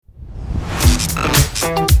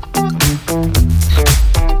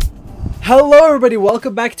Hello, everybody.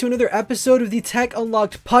 Welcome back to another episode of the Tech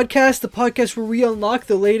Unlocked podcast, the podcast where we unlock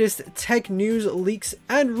the latest tech news, leaks,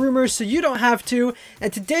 and rumors so you don't have to.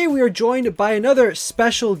 And today we are joined by another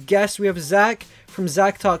special guest. We have Zach from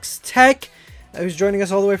ZAKTalks Tech, who's joining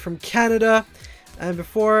us all the way from Canada. And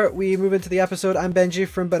before we move into the episode, I'm Benji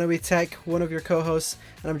from Benoit Tech, one of your co-hosts,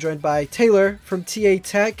 and I'm joined by Taylor from TA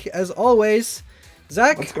Tech, as always.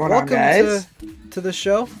 Zach, what's going welcome on, guys? to the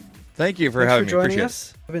show. Thank you for having me. Joining Appreciate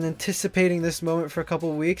us. I've been anticipating this moment for a couple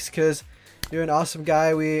of weeks because you're an awesome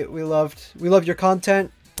guy. We loved your content.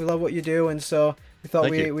 We love what you do, and so we thought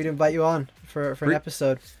we'd invite you on for an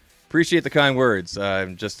episode. Appreciate the kind words.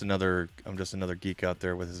 I'm just another geek out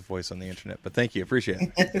there with his voice on the internet. But thank you, appreciate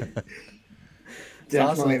it. Definitely,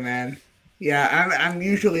 awesome. Man. Yeah, I'm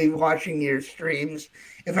usually watching your streams.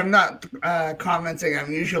 If I'm not commenting,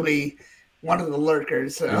 I'm usually one of the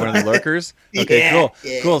lurkers. So. You're one of the lurkers? Okay,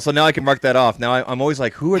 yeah, cool. So now I can mark that off. Now I'm always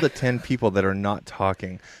like, who are the 10 people that are not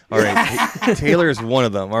talking? All right, Taylor is one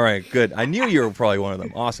of them. All right, good. I knew you were probably one of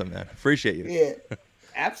them. Awesome, man. Appreciate you. Yeah,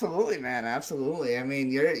 absolutely, man. Absolutely. I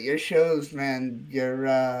mean, your shows, man.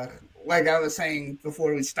 Your like I was saying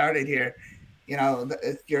before we started here, you know,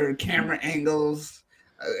 your camera angles,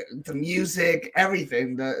 the music,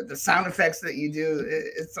 everything, the sound effects that you do.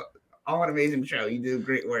 It's all an amazing show. You do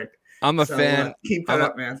great work. I'm a fan. Keep that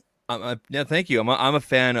up, man. Yeah, thank you. I'm a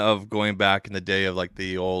fan of going back in the day of like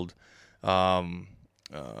the old,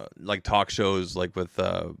 like talk shows, like with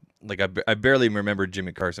like I barely remember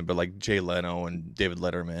Jimmy Carson, but like Jay Leno and David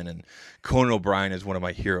Letterman and Conan O'Brien is one of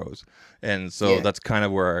my heroes, and so that's kind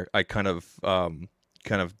of where I kind of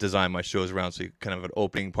design my shows around. So you kind of an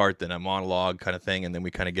opening part, then a monologue kind of thing, and then we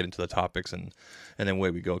kind of get into the topics and then away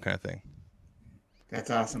we go kind of thing. That's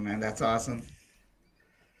awesome, man. That's awesome.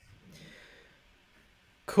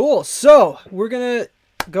 Cool. So we're going to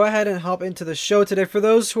go ahead and hop into the show today. For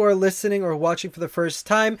those who are listening or watching for the first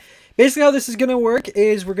time, basically how this is going to work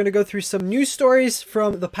is we're going to go through some news stories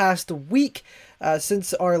from the past week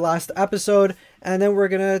since our last episode. And then we're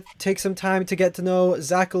going to take some time to get to know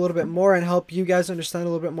Zach a little bit more and help you guys understand a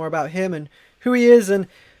little bit more about him and who he is and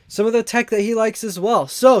some of the tech that he likes as well.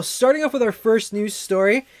 So starting off with our first news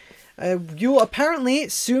story, you'll apparently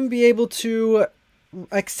soon be able to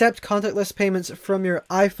accept contactless payments from your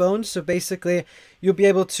iPhone. So basically you'll be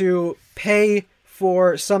able to pay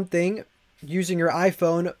for something using your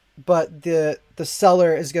iPhone, but the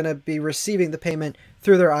seller is going to be receiving the payment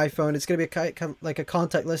through their iPhone. It's going to be kind of like a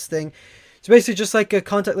contactless thing. It's basically just like a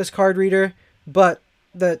contactless card reader, but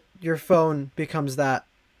that your phone becomes that.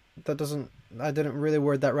 I didn't really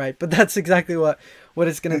word that right, but that's exactly what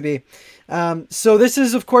it's going to be. So this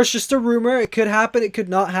is, of course, just a rumor. It could happen. It could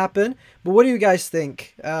not happen. But what do you guys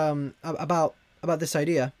think about this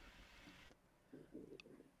idea?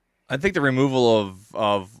 I think the removal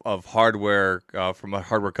of hardware from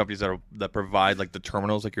hardware companies that provide like the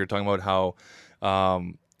terminals, like you were talking about, how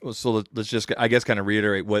so let's just, I guess, kind of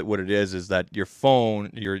reiterate what it is that your phone,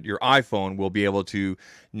 your iPhone will be able to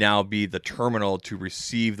now be the terminal to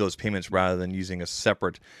receive those payments rather than using a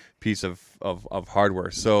separate piece of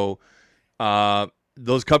hardware. So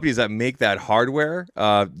those companies that make that hardware,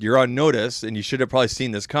 you're on notice, and you should have probably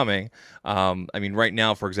seen this coming. I mean, right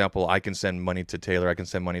now, for example, I can send money to Taylor, I can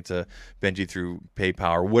send money to Benji through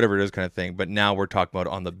PayPal or whatever it is, kind of thing. But now we're talking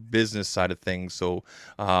about on the business side of things. So,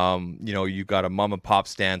 you got a mom and pop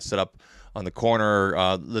stand set up on the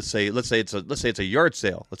corner. Let's say it's a yard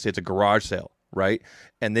sale. Let's say it's a garage sale, right?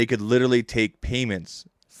 And they could literally take payments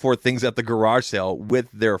for things at the garage sale with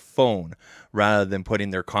their phone rather than putting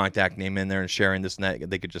their contact name in there and sharing this and that.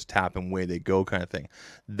 They could just tap and away they go, kind of thing.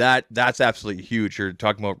 That's absolutely huge. You're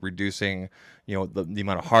talking about reducing, the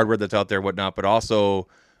amount of hardware that's out there, whatnot, but also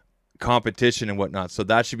competition and whatnot. So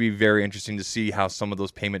that should be very interesting to see how some of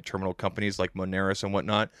those payment terminal companies like Moneris and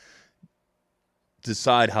whatnot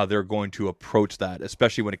decide how they're going to approach that,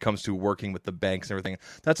 especially when it comes to working with the banks and everything.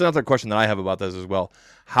 That's another question that I have about this as well.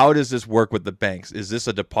 How does this work with the banks? Is this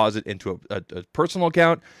a deposit into a personal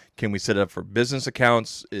account? Can we set it up for business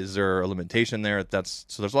accounts? Is there a limitation there?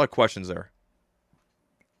 So there's a lot of questions there.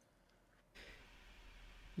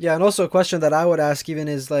 Yeah, and also a question that I would ask even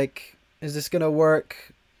is like, is this going to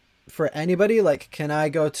work for anybody? Like, can I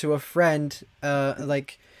go to a friend,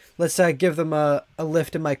 like, let's say I give them a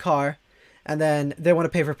lift in my car, and then they want to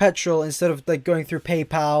pay for petrol instead of like going through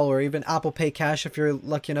PayPal or even Apple Pay Cash if you're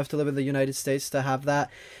lucky enough to live in the United States to have that.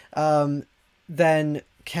 Then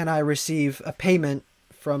can I receive a payment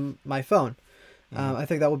from my phone? I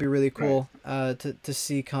think that would be really cool to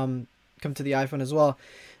see come to the iPhone as well.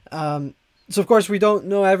 So of course we don't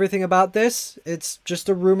know everything about this. It's just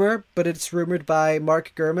a rumor, but it's rumored by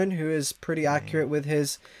Mark Gurman, who is pretty accurate with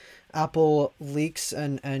his Apple leaks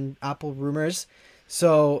and Apple rumors.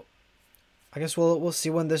 So I guess we'll see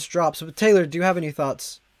when this drops. But Taylor, do you have any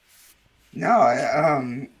thoughts? No,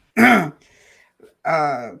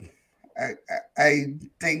 uh, I I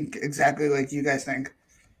think exactly like you guys think.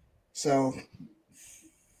 So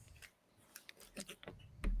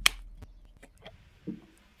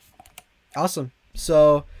Awesome.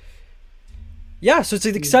 So yeah, so it's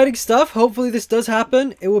exciting stuff. Hopefully this does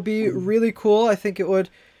happen. It would be really cool. I think it would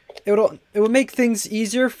make things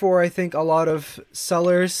easier for, I think, a lot of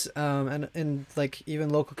sellers and like even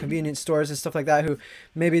local convenience stores and stuff like that who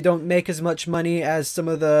maybe don't make as much money as some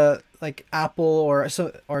of the like Apple or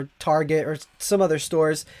Target or some other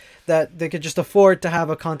stores that they could just afford to have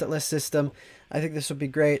a contactless system. I think this would be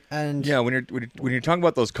great. And Yeah, when you're talking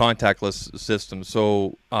about those contactless systems,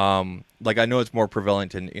 so like I know it's more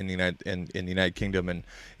prevalent in the United Kingdom and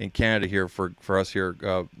in Canada here for us here,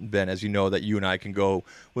 Ben, as you know, that you and I can go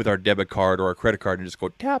with our debit card or our credit card and just go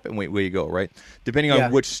tap and wait, where you go, right? Depending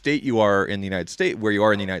on which state you are in the United States, where you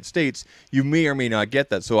are in the United States, you may or may not get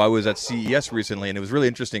that. So I was at CES recently, and it was really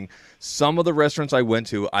interesting. Some of the restaurants I went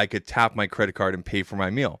to, I could tap my credit card and pay for my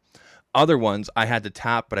meal. Other ones I had to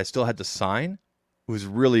tap, but I still had to sign. It was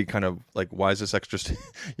really kind of like, why is this extra?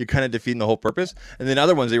 You're kind of defeating the whole purpose. And then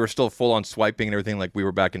other ones, they were still full on swiping and everything, like we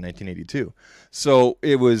were back in 1982. So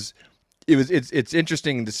it's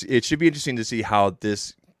interesting. It should be interesting to see how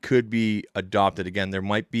this could be adopted. Again, there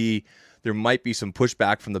might be some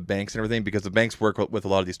pushback from the banks and everything, because the banks work with a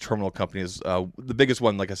lot of these terminal companies. The biggest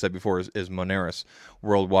one, like I said before, is Moneris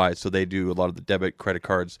worldwide. So they do a lot of the debit, credit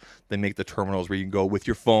cards. They make the terminals where you can go with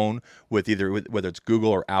your phone, whether it's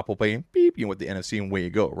Google or Apple Pay, and beep, with the NFC, and away you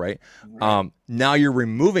go, right? Now you're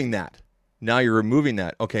removing that.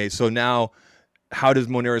 Okay, so now how does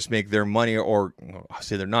Moneris make their money? Or I'll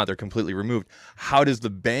say they're not, they're completely removed. How does the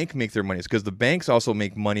bank make their money? Because the banks also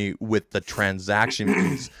make money with the transaction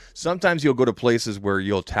fees. Sometimes you'll go to places where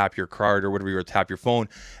you'll tap your card or whatever, you'll tap your phone,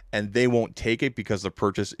 and they won't take it because the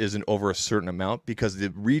purchase isn't over a certain amount, because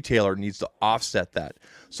the retailer needs to offset that.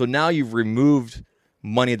 So now you've removed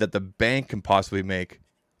money that the bank can possibly make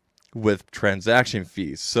with transaction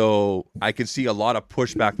fees. So I can see a lot of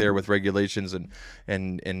pushback there with regulations and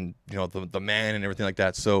the man and everything like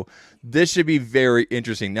that. So this should be very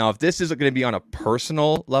interesting. Now, if this is going to be on a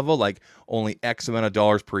personal level, like only X amount of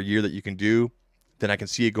dollars per year that you can do, then I can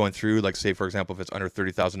see it going through. Like, say, for example, if it's under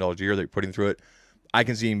 $30,000 a year that you're putting through it, I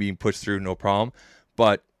can see it being pushed through, no problem.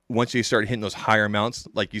 But once you start hitting those higher amounts,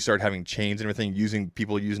 like you start having chains and everything,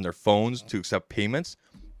 people using their phones to accept payments,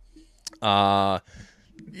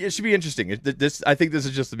 it should be interesting. I think this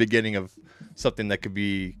is just the beginning of something that could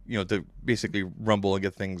be, to basically rumble and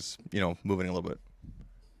get things, moving a little bit.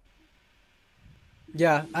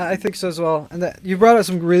 Yeah, I think so as well. And you brought up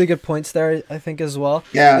some really good points there, I think, as well.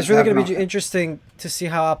 Yeah, it's really going to be interesting to see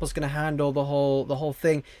how Apple's going to handle the whole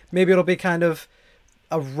thing. Maybe it'll be kind of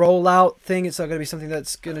a rollout thing. It's not going to be something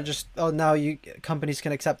that's going to just, now companies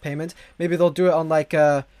can accept payments. Maybe they'll do it on like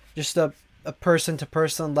just a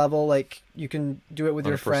person-to-person level, like you can do it with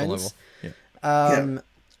your friends. Yeah.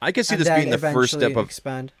 I can see this being the first step of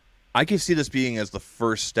expand. I can see this being as the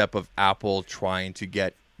first step of Apple trying to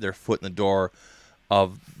get their foot in the door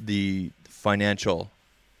of the financial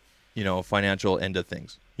end of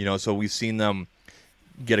things. So we've seen them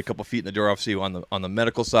get a couple feet in the door, obviously on the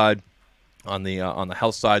medical side, on the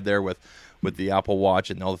health side there with the Apple Watch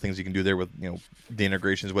and all the things you can do there with the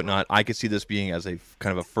integrations and whatnot. I could see this being as a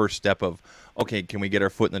kind of a first step of, okay, can we get our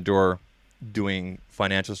foot in the door doing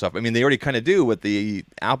financial stuff? I mean, they already kind of do with the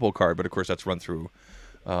Apple Card, but of course that's run through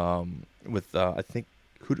with I think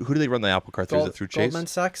who do they run the Apple Card through? Is it through Chase? Goldman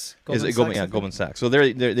Sachs. Goldman Sachs. So they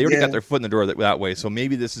already got their foot in the door that way. So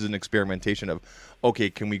maybe this is an experimentation of, okay,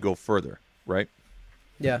 can we go further, right?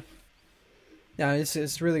 Yeah. Yeah,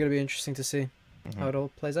 it's really going to be interesting to see how it all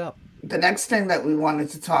plays out. The next thing that we wanted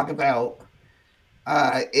to talk about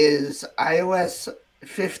is iOS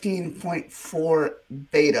 15.4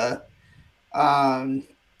 beta.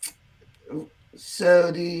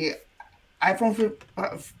 So the iPhone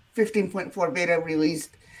 15.4 beta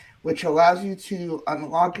released, which allows you to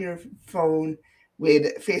unlock your phone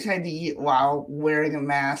with Face ID while wearing a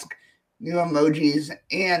mask, new emojis,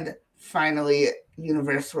 and finally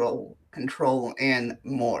universal control and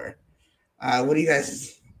more. What do you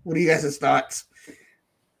guys' thoughts?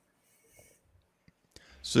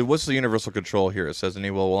 So what's the universal control here? It says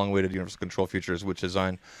enable long-awaited universal control features, which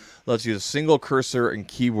design lets you use a single cursor and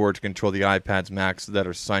keyboard to control the iPads Macs that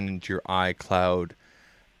are signed into your iCloud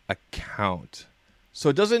account.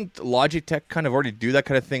 So doesn't Logitech kind of already do that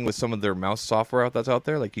kind of thing with some of their mouse software that's out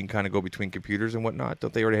there? Like you can kind of go between computers and whatnot.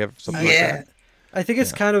 Don't they already have something like that? I think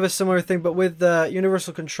it's kind of a similar thing, but with the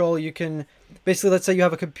universal control, you can basically, let's say you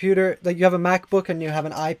have a computer, like you have a MacBook and you have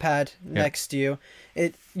an iPad next to you.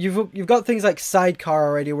 You've got things like Sidecar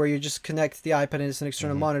already, where you just connect the iPad and it's an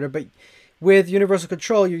external monitor. But with universal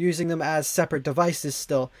control, you're using them as separate devices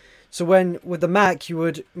still. So with the Mac, you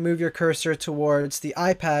would move your cursor towards the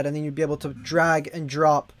iPad, and then you'd be able to drag and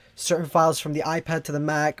drop certain files from the iPad to the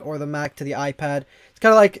Mac or the Mac to the iPad. It's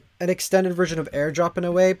kind of like an extended version of AirDrop in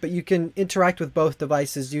a way, but you can interact with both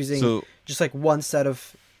devices using just like one set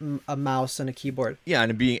of a mouse and a keyboard. Yeah,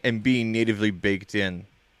 and being natively baked in,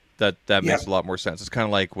 that makes a lot more sense. It's kind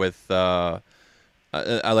of like with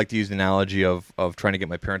I like to use the analogy of trying to get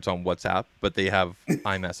my parents on WhatsApp, but they have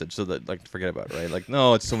iMessage, so that like forget about it, right? Like,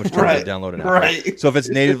 no, it's so much trouble to download an app. Right. So if it's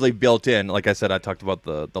natively built in, like I said, I talked about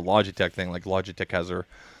the Logitech thing. Like Logitech has their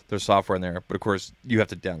software in there, but of course you have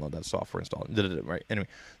to download that software installed. Right. Anyway,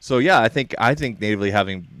 so yeah, I think natively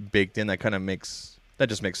having baked in, that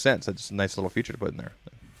just makes sense. That's a nice little feature to put in there.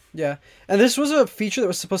 Yeah, and this was a feature that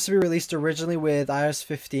was supposed to be released originally with iOS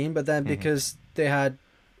 15, but then because they had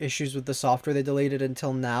issues with the software, they delayed it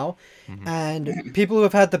until now. And people who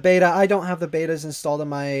have had the beta, I don't have the betas installed on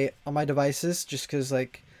my devices just because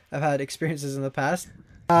like I've had experiences in the past.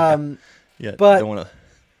 But don't want to.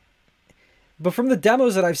 But from the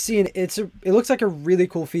demos that I've seen, it looks like a really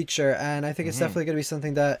cool feature, and I think it's definitely going to be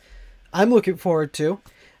something that I'm looking forward to.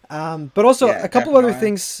 But also a couple other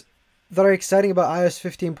things that are exciting about iOS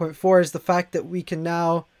 15.4 is the fact that we can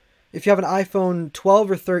now, if you have an iPhone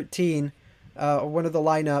 12 or 13, or one of the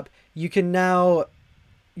lineup, you can now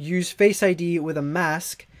use Face ID with a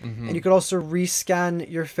mask, and you could also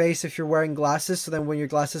rescan your face if you're wearing glasses. So then when your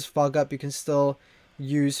glasses fog up, you can still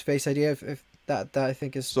use Face ID. If that I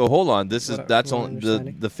think is. So hold on, that's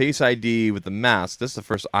only the Face ID with the mask. This is the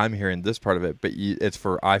first I'm hearing this part of it, but it's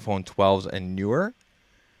for iPhone 12s and newer.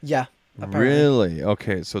 Yeah. Apparently. Really?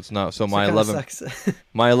 Okay, so it's not. So my 11,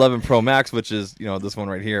 my 11 Pro Max, which is this one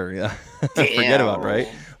right here. Yeah, forget about it, right?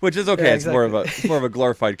 Which is okay. Yeah, exactly. It's more of a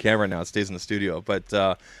glorified camera now. It stays in the studio, but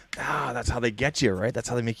that's how they get you, right? That's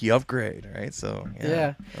how they make you upgrade, right? So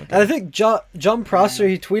yeah. Okay. And I think John Prosser,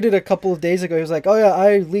 he tweeted a couple of days ago. He was like, "Oh yeah,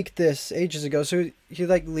 I leaked this ages ago." So he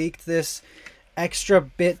like leaked this extra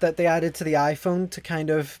bit that they added to the iPhone to kind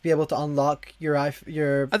of be able to unlock your I think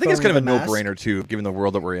it's kind of a no-brainer too, given the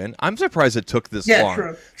world that we're in. I'm surprised it took this long.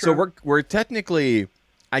 True. So we're technically,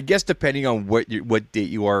 I guess, depending on what date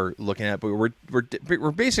you are looking at, but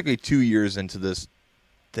we're basically 2 years into this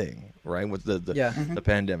thing, right? With the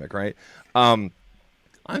pandemic, right? I'm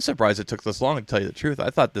surprised it took this long, to tell you the truth. I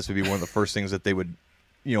thought this would be one of the first things that they would.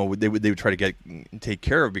 They would try to take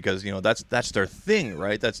care of, because that's their thing,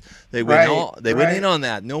 right? They went in on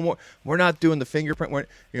that. No more. We're not doing the fingerprint.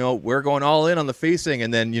 We're going all in on the facing,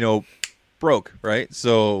 and then broke, right?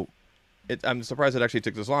 So I'm surprised it actually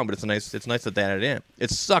took this long, but it's nice that they added it in.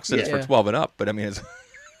 It sucks that it's for 12 and up, but I mean it's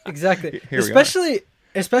exactly.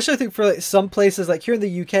 Especially I think for like some places, like here in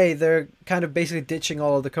the UK, they're kind of basically ditching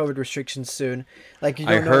all of the COVID restrictions soon. Like you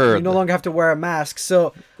no longer have to wear a mask.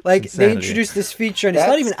 So like they introduced this feature, and it's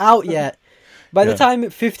not even out yet. By the time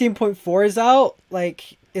 15.4 is out,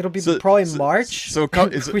 like it'll be probably March. So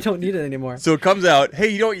we don't need it anymore. So it comes out. Hey,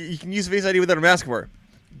 you can use Face ID without a mask anymore.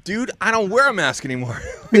 Dude, I don't wear a mask anymore.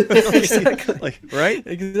 Exactly. Like, right?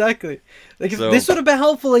 Exactly. Like this would have been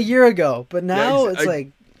helpful a year ago, but now it's like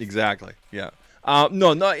exactly. Yeah.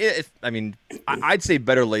 No. I mean, I'd say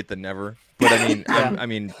better late than never. But I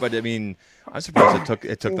mean, I'm surprised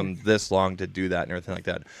it took them this long to do that and everything like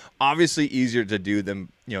that. Obviously, easier to do than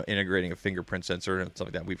integrating a fingerprint sensor and stuff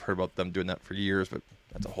like that. We've heard about them doing that for years, but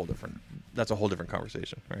that's a whole different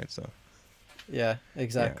conversation, right? So. Yeah.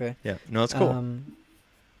 Exactly. Yeah. No, it's cool.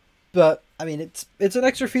 But I mean, it's an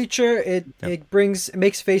extra feature. It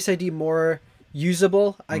makes Face ID more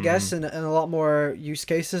usable, I guess, in a lot more use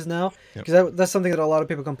cases now, because that's something that a lot of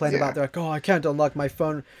people complain about. They're like, "Oh, I can't unlock my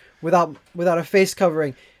phone without a face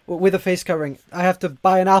covering." With a face covering, I have to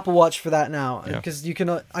buy an Apple Watch for that now, because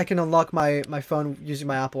I can unlock my phone using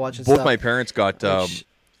my Apple Watch and Both stuff. my parents got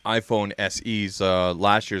iPhone SE's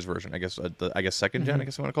last year's version, I guess second gen, I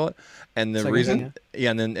guess you want to call it. And the reason,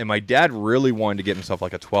 and my dad really wanted to get himself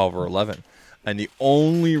like a 12 or 11, and the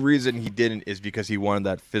only reason he didn't is because he wanted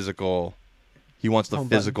that physical. He wants the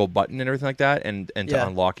physical button and everything like that, and to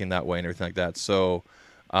unlocking that way and everything like that. So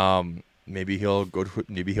maybe he'll go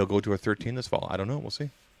to a 13 this fall. I don't know. We'll see.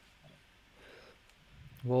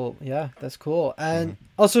 Well, yeah, that's cool. And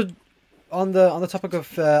also on the topic of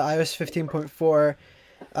iOS 15.4.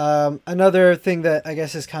 Another thing that I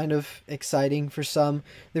guess is kind of exciting for some,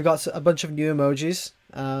 they've got a bunch of new emojis.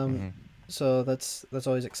 So that's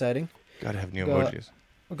always exciting. Gotta have new emojis.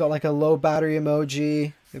 We've got like a low battery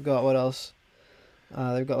emoji. They've got what else?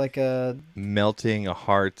 They've got like a Melting a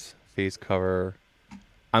heart face cover.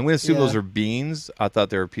 I'm going to assume those are beans. I thought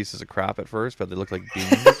they were pieces of crap at first, but they look like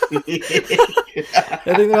beans. I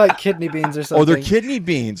think they're like kidney beans or something. Oh, they're kidney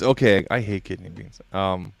beans. Okay, I hate kidney beans.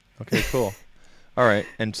 Okay, cool. All right,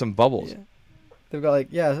 and some bubbles. Yeah. They've got like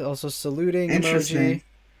also saluting Interesting. emoji.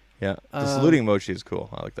 Yeah, the saluting emoji is cool.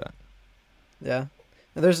 I like that. Yeah.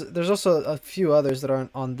 And there's also a few others that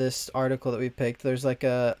aren't on this article that we picked. There's like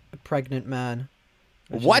a pregnant man.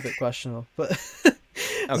 Which What? is a bit questionable, but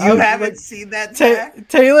Okay. You haven't seen that tag?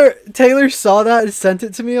 Taylor saw that and sent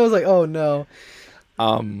it to me. I was like, oh no.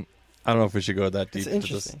 I don't know if we should go that deep. It's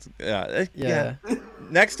interesting. Yeah.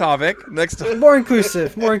 Next topic. More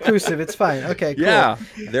inclusive. It's fine. Okay, cool. Yeah,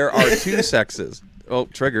 there are two sexes. Oh,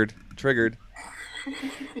 triggered.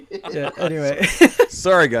 Yeah, anyway.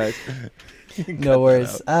 Sorry, guys. No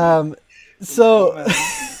worries.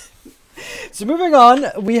 So moving on,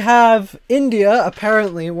 we have India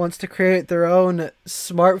apparently wants to create their own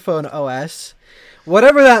smartphone OS.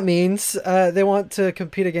 Whatever that means, they want to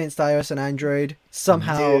compete against iOS and Android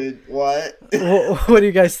somehow. Dude, what? What do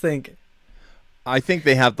you guys think? I think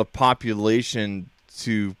they have the population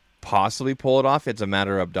to possibly pull it off. It's a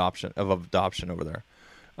matter of adoption over there.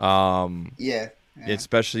 Yeah.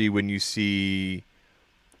 Especially when you see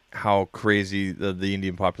how crazy the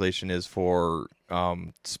Indian population is for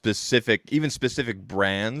specific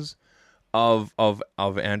brands of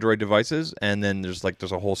Android devices, and then there's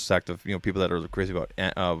a whole sect of people that are crazy about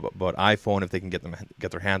iPhone if they can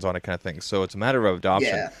get their hands on it, kind of thing. So it's a matter of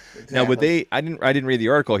adoption. Yeah, exactly. Now, would they? I didn't read the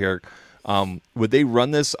article here. Would they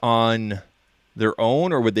run this on their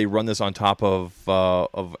own, or would they run this on top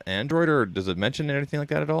of Android, or does it mention anything like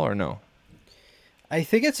that at all, or no? I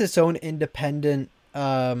think it's its own independent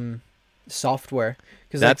software.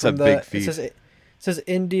 That's a big feat. It says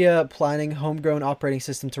India planning homegrown operating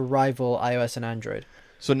system to rival iOS and Android.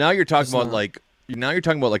 So now you're talking about like a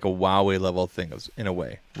Huawei level thing in a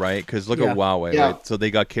way, right? Because look at Huawei, right? So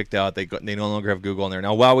they got kicked out. They no longer have Google in there.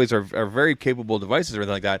 Now Huawei's are very capable devices or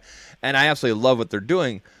anything like that, and I absolutely love what they're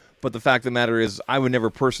doing. But the fact of the matter is, I would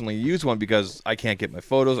never personally use one because I can't get my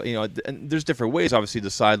photos. And there's different ways, obviously, to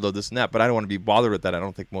sideload this and that. But I don't want to be bothered with that. I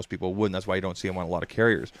don't think most people would, and that's why you don't see them on a lot of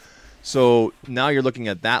carriers. So now you're looking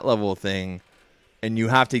at that level of thing, and you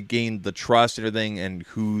have to gain the trust and everything, and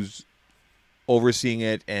who's overseeing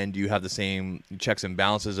it, and you have the same checks and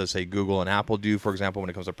balances as, say, Google and Apple do, for example, when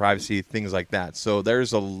it comes to privacy, things like that. So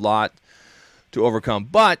there's a lot to overcome.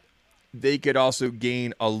 But they could also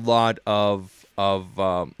gain a lot of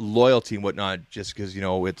loyalty and whatnot, just because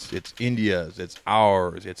it's India's, it's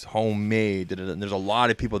ours, it's homemade, and there's a lot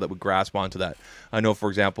of people that would grasp onto that. I know, for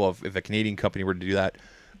example, if a Canadian company were to do that,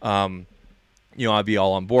 I'd be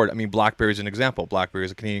all on board. I mean, BlackBerry's an example. BlackBerry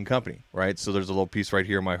is a Canadian company, right? So there's a little piece right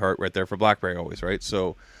here in my heart, right there for BlackBerry always, right?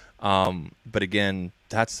 So, but again,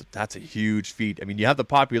 that's a huge feat. I mean, you have the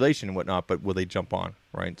population and whatnot, but will they jump on,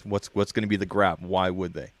 right? What's going to be the grab? Why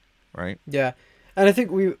would they, right? Yeah. And I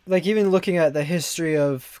think we even looking at the history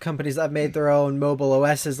of companies that have made their own mobile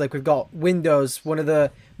OSs, like we've got Windows,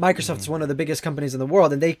 Microsoft's one of the biggest companies in the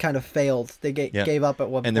world, and they kind of failed. They gave up at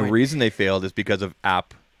one point. And the reason they failed is because of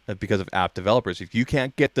app developers. If you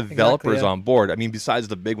can't get developers on board, I mean, besides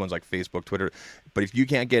the big ones like Facebook, Twitter, but if you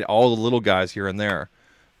can't get all the little guys here and there,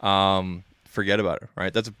 forget about it,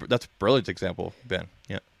 right? That's a brilliant example, Ben.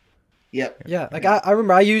 Yeah. Yep. Yeah, like I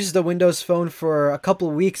remember I used the Windows Phone for a couple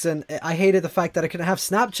of weeks, and I hated the fact that I couldn't have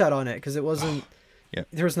Snapchat on it because it wasn't.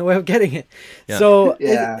 There was no way of getting it. Yeah. So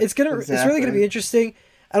it's really gonna be interesting,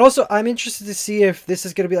 and also I'm interested to see if this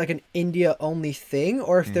is gonna be like an India only thing,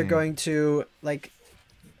 or if they're going to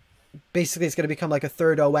basically it's gonna become like a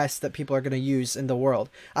third OS that people are gonna use in the world.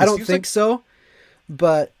 I don't think so,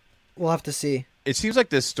 but we'll have to see. It seems like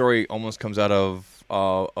this story almost comes out of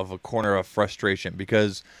a corner of frustration,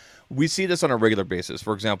 because we see this on a regular basis.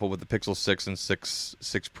 For example, with the Pixel 6 and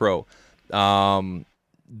 6 Pro,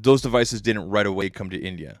 those devices didn't right away come to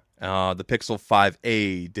India. The Pixel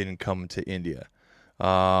 5a didn't come to India.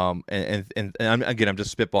 And I'm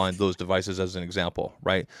just spitballing those devices as an example,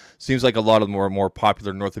 right? Seems like a lot of the more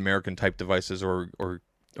popular North American type devices or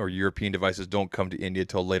European devices don't come to India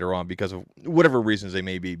till later on because of whatever reasons they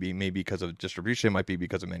may be. Maybe because of distribution, might be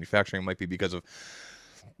because of manufacturing, might be because of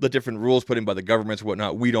the different rules put in by the governments and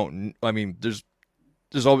whatnot. We don't. I mean, there's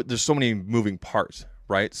so many moving parts,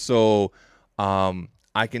 right? So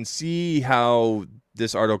I can see how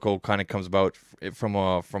this article kind of comes about from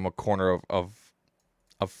a corner of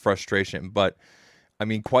frustration, but I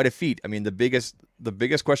mean, quite a feat. I mean, the biggest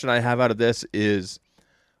question I have out of this is,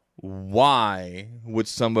 why would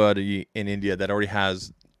somebody in India that already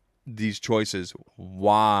has these choices,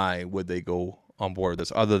 why would they go on board with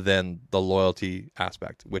this other than the loyalty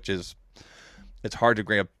aspect, which is it's hard to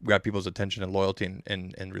grab people's attention and loyalty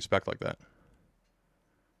and respect like that.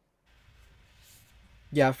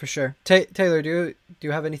 Yeah, for sure. Taylor, do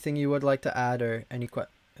you have anything you would like to add or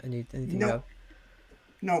anything? No.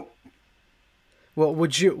 No. Well,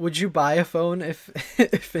 would you buy a phone if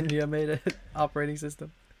if India made an operating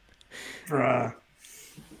system? Bruh.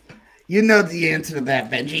 You know the answer to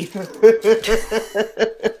that, Benji.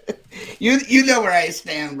 you know where I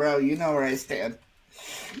stand, bro. You know where I stand.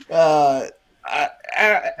 Yeah,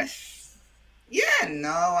 no.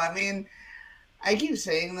 I mean, I keep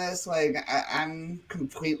saying this. Like, I'm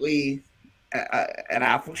completely an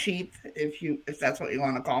Apple sheep, if that's what you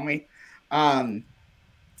want to call me. And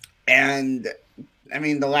I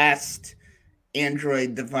mean, the last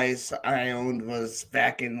Android device I owned was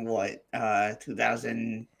back in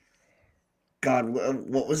 2000. God,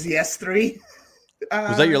 what was the S3?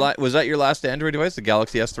 Was that your last Android device, the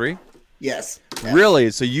Galaxy S3? Yes.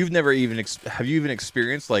 Really? So you've never even have you even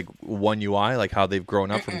experienced like One UI, like how they've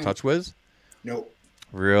grown up from TouchWiz? Nope.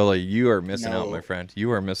 Really, you are missing out, my friend.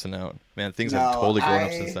 You are missing out, man. Things have totally grown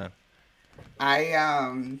up since then.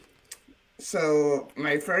 So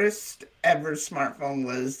my first ever smartphone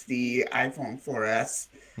was the iPhone 4S,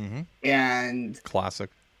 and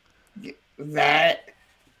classic. That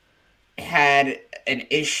had an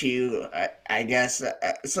issue, I guess.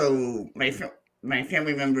 So my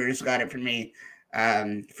family members got it for me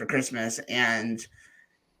for Christmas, and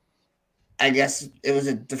I guess it was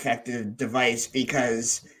a defective device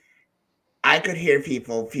because I could hear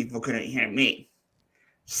people couldn't hear me.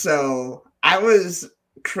 So I was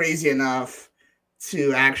crazy enough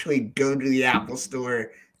to actually go to the Apple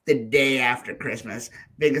store the day after Christmas.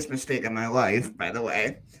 Biggest mistake of my life, by the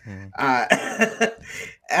way.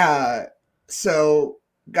 So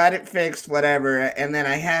got it fixed, whatever. And then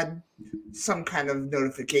I had some kind of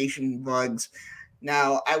notification bugs.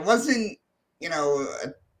 Now, I wasn't,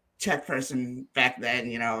 a tech person back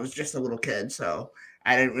then. I was just a little kid, so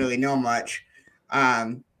I didn't really know much.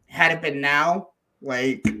 Had it been now,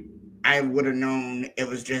 like, I would have known it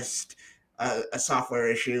was just a software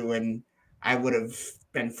issue and I would have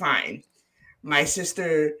been fine. My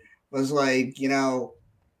sister was like,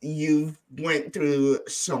 you went through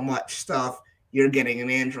so much stuff. You're getting an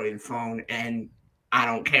Android phone and I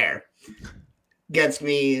don't care. Gets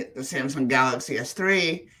me the Samsung Galaxy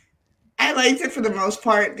S3. I liked it for the most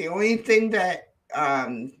part. The only thing that,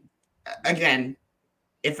 again,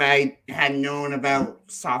 if I had known about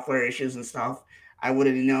software issues and stuff, I would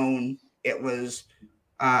have known it was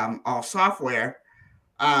all software.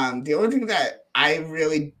 The only thing that I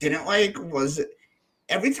really didn't like was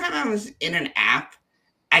every time I was in an app,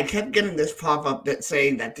 I kept getting this pop-up that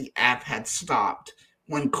saying that the app had stopped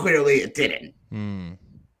when clearly it didn't. And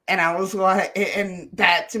I was like, and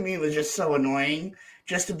that to me was just so annoying.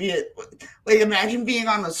 Just to be like, imagine being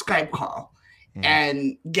on a Skype call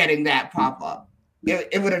and getting that pop-up.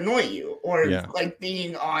 It would annoy you, or like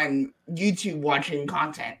being on YouTube watching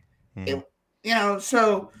content.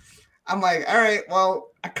 So I'm like, all right, well,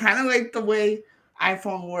 I kind of like the way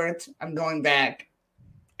iPhone worked. I'm going back,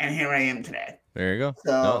 and here I am today. There you go.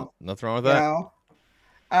 So no, nothing wrong with that.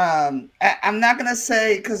 I'm not gonna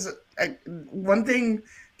say, because one thing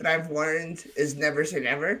that I've learned is never say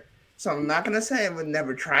never. So I'm not gonna say I would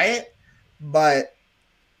never try it, but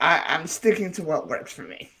I'm sticking to what works for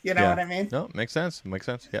me. You know what I mean? No, makes sense.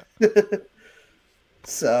 Yeah.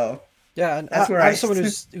 So yeah, and I'm someone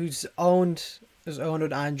who's owned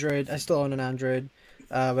an Android. I still own an Android,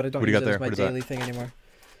 but I don't use it as my daily thing anymore.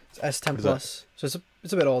 It's S10 Plus, so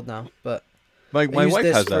it's a bit old now, but my wife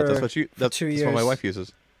has that. That's what my wife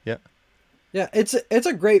uses. Yeah. Yeah, it's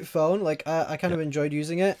a great phone. Like I kind of enjoyed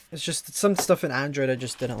using it. It's just some stuff in Android I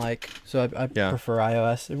just didn't like, so I prefer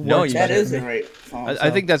iOS. That is a great phone.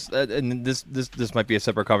 I think that's and this might be a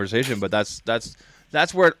separate conversation, but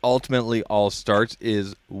that's where it ultimately all starts.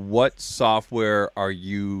 Is what software are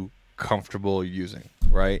you comfortable using,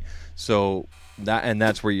 right? So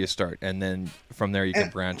that's where you start, and then from there you can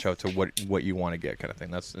branch out to what you want to get, kind of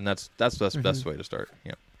thing. That's the best way to start.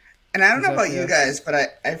 Yeah. And I don't know about you guys, but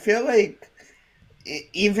I feel like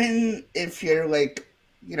even if you're like,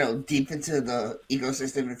 deep into the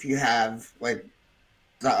ecosystem, if you have like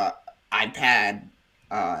the iPad,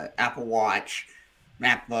 Apple Watch,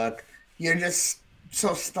 MacBook, you're just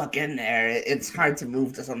so stuck in there. It's hard to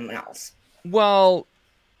move to something else. Well,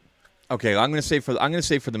 okay, I'm gonna say for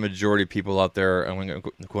the majority of people out there,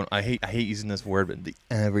 I hate using this word, but the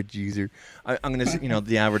average user, I'm gonna say,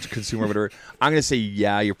 the average consumer, whatever. I'm gonna say,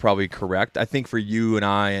 yeah, you're probably correct. I think for you and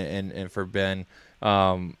I and for Ben,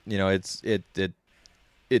 it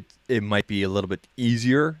might be a little bit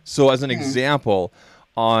easier. So as an example,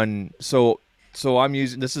 so I'm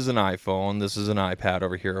using, this is an iPhone, this is an iPad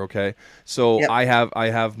over here, okay? So I have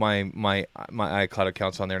my iCloud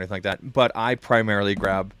accounts on there and anything like that, but I primarily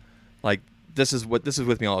grab, like, this is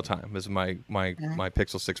with me all the time. This is my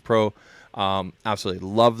Pixel 6 Pro. Absolutely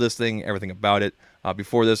love this thing, everything about it.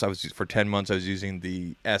 Before this, for 10 months I was using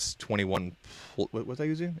the S21. What was I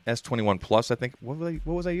using? S21 Plus, I think. What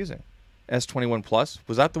was I using? S21 Plus?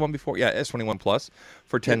 Was that the one before? Yeah, S21 Plus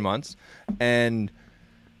for 10 months.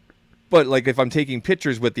 But like if I'm taking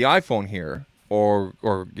pictures with the iPhone here, or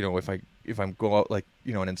if I'm go out like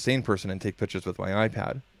an insane person and take pictures with my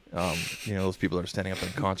iPad, those people that are standing up in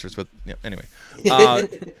concerts with anyway.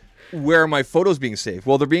 Where are my photos being saved?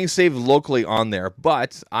 Well, they're being saved locally on there,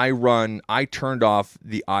 but I turned off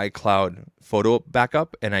the iCloud photo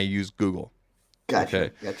backup and I use Google.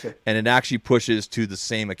 Gotcha. And it actually pushes to the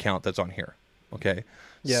same account that's on here. Okay.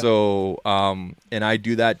 Yeah. So, and I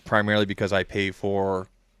do that primarily because I pay for,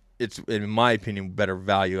 it's in my opinion better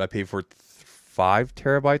value. I pay for 5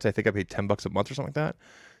 terabytes. I think I paid $10 a month or something like that,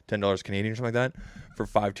 $10 Canadian or something like that for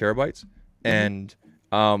 5 terabytes, and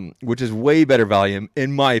which is way better value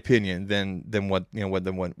in my opinion than what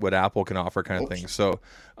Apple can offer, kind of thing. So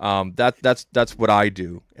that's what I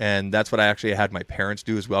do, and that's what I actually had my parents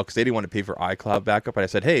do as well, because they didn't want to pay for iCloud backup. But I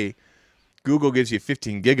said, hey, Google gives you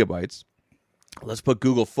 15 gigabytes. Let's put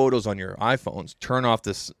Google Photos on your iPhones. Turn off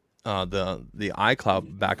this the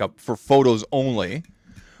iCloud backup for photos only,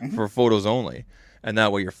 and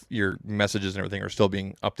that way your messages and everything are still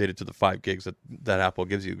being updated to the 5 gigs that Apple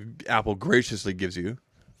gives you. Apple graciously gives you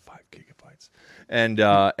 5 gigabytes, and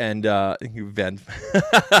you vent.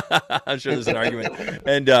 I'm sure there's an argument,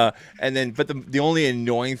 and then but the only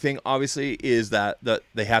annoying thing obviously is that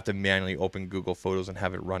they have to manually open Google Photos and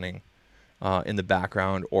have it running in the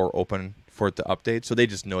background or open for it to update. So they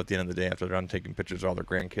just know at the end of the day, after they're done taking pictures of all their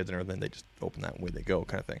grandkids and everything, they just open that and away they go,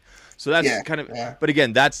 kind of thing. So that's but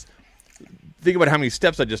again, think about how many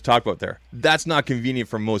steps I just talked about there. That's not convenient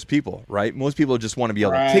for most people, right? Most people just want to be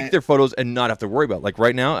able to take their photos and not have to worry about it. Like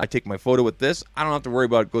right now, I take my photo with this. I don't have to worry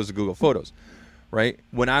about it goes to Google Photos, right?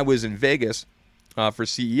 When I was in Vegas for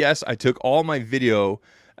CES, I took all my video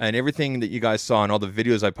and everything that you guys saw and all the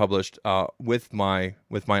videos I published with my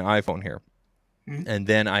iPhone here. And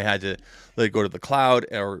then I had to let it go to the cloud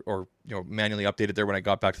or manually update it there when I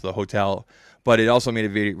got back to the hotel. But it also made it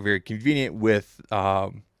very, very convenient with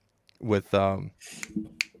what's the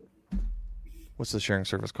sharing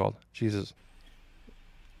service called? Jesus.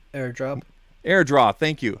 AirDrop.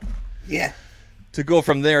 Thank you. Yeah. To go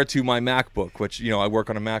from there to my MacBook, which I work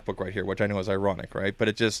on a MacBook right here, which I know is ironic, right? But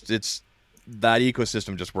it's that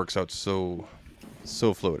ecosystem just works out so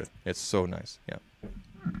fluid. It's so nice. Yeah.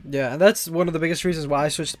 Yeah, and that's one of the biggest reasons why I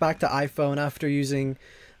switched back to iPhone after using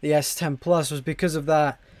the S10 Plus, was because of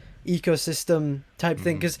that ecosystem type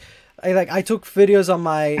thing. Because I took videos on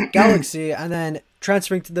my Galaxy, and then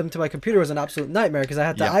transferring them to my computer was an absolute nightmare, because I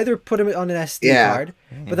had to either put them on an SD card,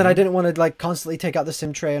 but then I didn't want to constantly take out the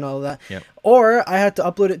SIM tray and all of that, or I had to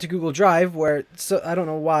upload it to Google Drive, I don't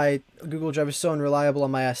know why Google Drive is so unreliable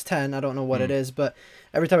on my S10. I don't know what it is, but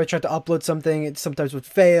every time I tried to upload something, it sometimes would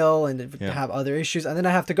fail and it would have other issues, and then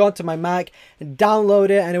I have to go onto my Mac and download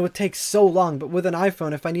it, and it would take so long. But with an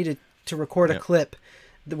iPhone, if I needed to record a clip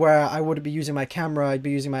where I would be using my camera, I'd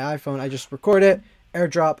be using my iPhone, I just record it,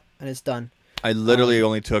 AirDrop, and it's done. I literally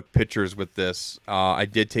only took pictures with this. I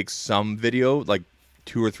did take some video, like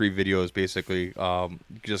 2 or 3 videos, basically,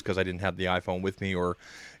 just because I didn't have the iPhone with me or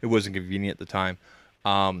it wasn't convenient at the time.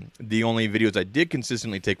 The only videos I did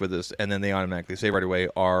consistently take with this, and then they automatically save right away,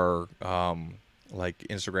 are like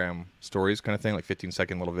Instagram stories kind of thing, like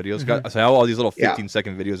 15-second little videos. So I have all these little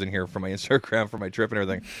 15-second videos in here for my Instagram, for my trip and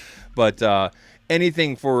everything. But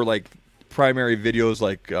anything for like primary videos,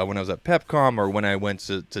 like when I was at PepCom, or when I went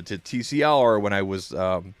to TCL, or when I was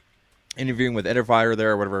interviewing with Edifier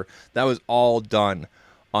there or whatever, that was all done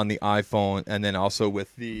on the iPhone, and then also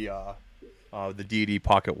with the DD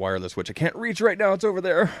Pocket Wireless, which I can't reach right now. It's over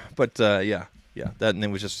there. But that, and it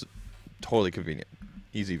was just totally convenient,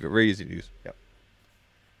 easy, very easy to use. Yep.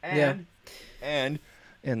 And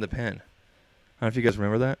the pen. I don't know if you guys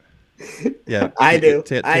remember that. Yeah, I do.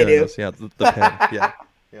 I do. Yeah, the pen. Yeah.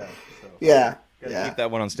 So. Yeah. Keep that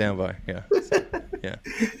one on standby. Yeah. Yeah.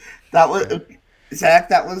 That was Zach.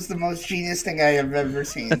 That was the most genius thing I have ever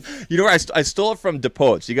seen. I stole it from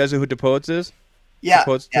DePoets. You guys know who DePoets is? Yeah,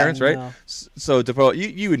 quotes yeah. Terrence, right? No. So to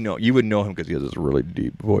you would know him because he has this really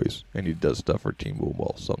deep voice and he does stuff for Team Boom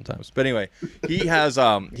Ball sometimes. But anyway, he has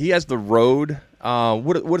the Rode.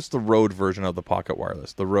 What's the Rode version of the Pocket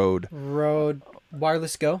Wireless? The Rode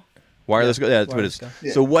Wireless Go. Wireless Go. Yeah, that's what it Wireless is. Go.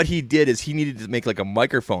 Yeah. So what he did is he needed to make like a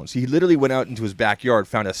microphone. So he literally went out into his backyard,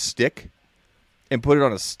 found a stick, and put it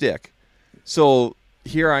on a stick. So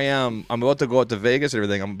here I am. I'm about to go out to Vegas and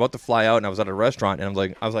everything. I'm about to fly out, and I was at a restaurant, and I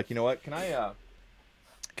was like, you know what? Can I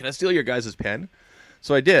steal your guys' pen?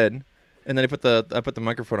 So I did, and then I put the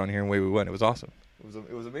microphone on here, and away we went. It was awesome.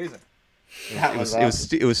 It was amazing. That was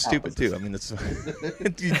awesome. It was stupid too. I mean, that's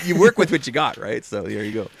you work with what you got, right? So there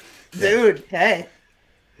you go. Dude, hey.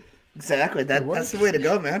 Exactly. That's the way to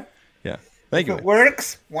go, man. Yeah. Thank you. If it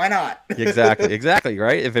works, why not? Exactly.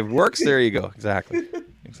 Right. If it works, there you go. Exactly.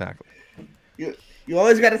 You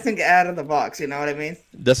always got to think out of the box. You know what I mean?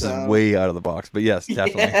 This is way out of the box, but yes,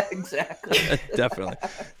 definitely. Yeah, exactly. Definitely.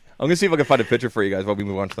 I'm gonna see if I can find a picture for you guys while we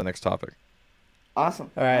move on to the next topic. Awesome.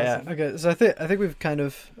 All right. Awesome. Yeah. Okay. So I think we've kind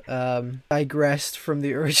of digressed from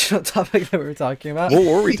the original topic that we were talking about. What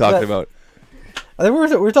were we talking about? I think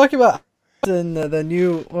we're talking about the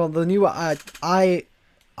new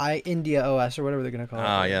India OS or whatever they're gonna call it.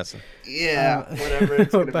 Ah, yes. Yeah, whatever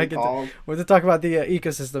it's going to be called. We're to talk about the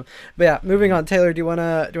ecosystem. But yeah, moving on. Taylor, do you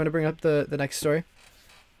wanna bring up the next story?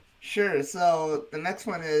 Sure. So the next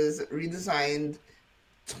one is redesigned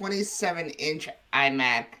 27-inch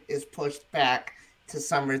iMac is pushed back to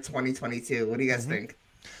summer 2022. What do you guys think?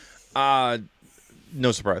 No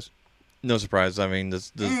surprise. No surprise. I mean, the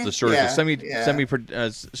shortage of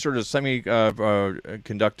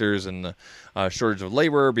semiconductors and the shortage of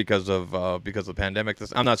labor because of the pandemic.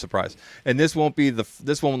 I'm not surprised. And this will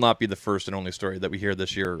not be the first and only story that we hear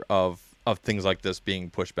this year of things like this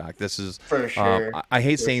being pushed back. This is For sure. I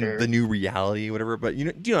hate saying the new reality, or whatever, but do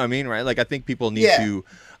you know what I mean, right? Like I think people need to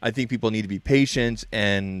be patient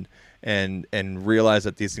and realize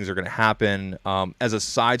that these things are going to happen. As a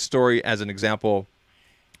side story, as an example.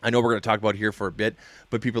 I know we're going to talk about here for a bit,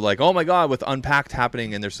 but people are like, oh my God, with Unpacked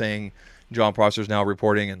happening, and they're saying John Prosser's now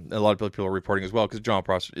reporting, and a lot of people are reporting as well, because John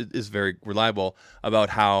Prosser is very reliable about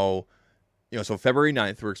how, so February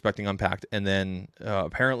 9th, we're expecting Unpacked, and then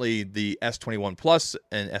apparently the S21 Plus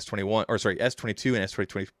and S22 and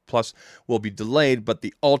S22 Plus will be delayed, but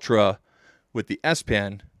the Ultra with the S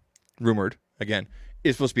Pen, rumored, again,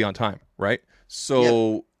 is supposed to be on time, right?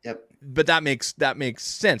 So... Yep. But that makes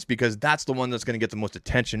sense because that's the one that's going to get the most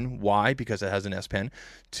attention. Why? Because it has an S Pen.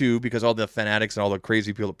 2, because all the fanatics and all the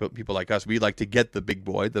crazy people like us, we like to get the big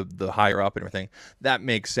boy, the higher up and everything. That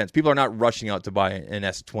makes sense. People are not rushing out to buy an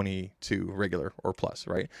S22 regular or plus,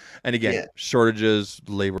 right? And again, shortages,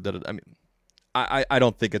 labor. I mean, I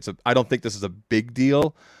don't think this is a big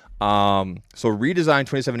deal. So redesign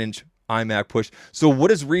 27-inch iMac push. So what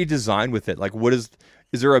is redesigned with it? Like,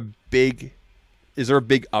 is there a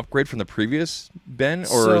big upgrade from the previous Ben,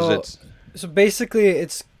 or is it? So basically,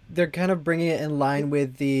 they're kind of bringing it in line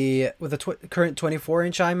with the current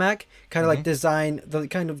 24-inch iMac, kind of like design,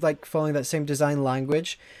 kind of like following that same design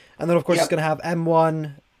language, and then of course it's gonna have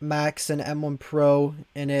M1 Max and M1 Pro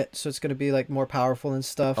in it, so it's gonna be like more powerful and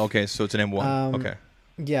stuff. Okay, so it's an M1. Okay.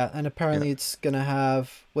 Yeah, and apparently it's gonna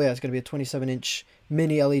have it's gonna be a 27-inch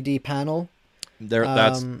mini LED panel.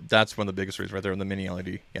 That's one of the biggest reasons right there in the mini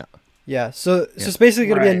LED. Yeah. Yeah, so it's basically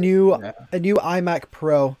going to be a new iMac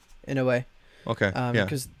Pro in a way. Okay.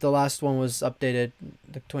 Because the last one was updated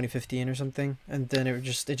like 2015 or something, and then it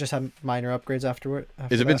just had minor upgrades afterward.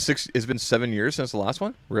 It's been 7 years since the last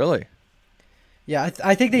one? Really? Yeah,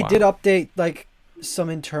 I think they did update like some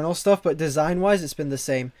internal stuff, but design wise, it's been the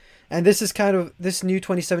same. And this is this new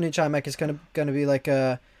 27-inch iMac is going to be like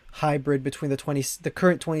a hybrid between the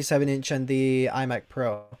current 27-inch and the iMac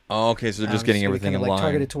Pro. Oh, okay. So they're just getting everything in line.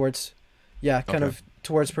 Targeted towards,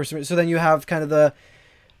 towards person. So then you have kind of the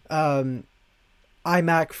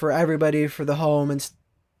iMac for everybody for the home and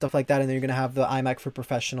stuff like that, and then you're gonna have the iMac for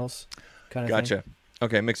professionals. Kind of. Gotcha. Thing.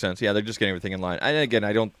 Okay, makes sense. Yeah, they're just getting everything in line. And again,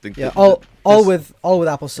 I don't think. Yeah, all with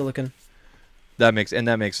Apple Silicon. That makes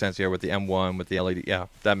sense here with the M1 with the LED. Yeah,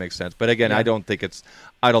 that makes sense. But again, I don't think it's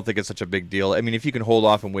such a big deal. I mean, if you can hold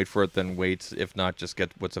off and wait for it, then wait. If not, just get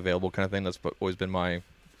what's available, kind of thing. That's always been my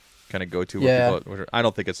kind of go-to. Yeah. I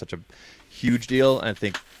don't think it's such a huge deal. I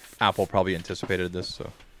think Apple probably anticipated this.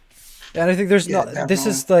 So. Yeah, and I think definitely. this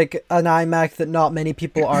is like an iMac that not many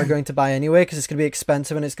people are going to buy anyway, because it's going to be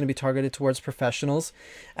expensive and it's going to be targeted towards professionals.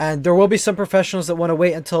 And there will be some professionals that want to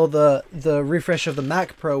wait until the refresh of the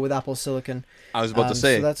Mac Pro with Apple Silicon. I was about to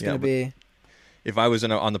say. So that's going to be... If I was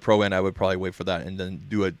on the Pro end, I would probably wait for that and then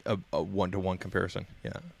do a one-to-one comparison.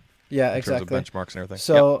 Yeah. Yeah, in exactly. terms of benchmarks and everything.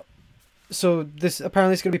 So... so this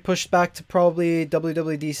apparently is going to be pushed back to probably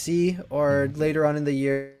WWDC or later on in the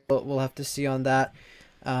year. We'll have to see on that.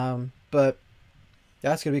 But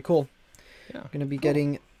that's going to be cool. Yeah. Going to be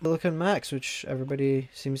getting Silicon Max, which everybody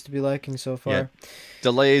seems to be liking so far. Yeah.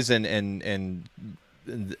 Delays and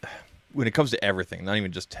when it comes to everything, not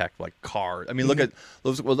even just tech, like cars. I mean, look at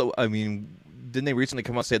those. Well, I mean, didn't they recently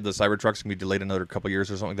come out and say the Cybertruck's gonna be delayed another couple of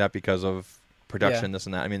years or something like that because of production, this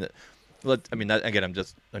and that? I mean, that again, I'm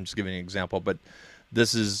just giving an example, but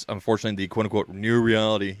this is unfortunately the quote unquote new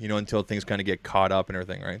reality. You know, until things kind of get caught up and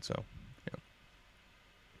everything, right? So,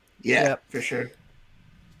 yeah, for sure.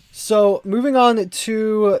 So moving on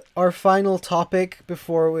to our final topic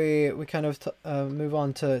before we kind of move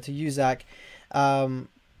on to you, Zach. So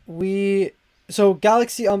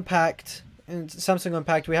Galaxy Unpacked and Samsung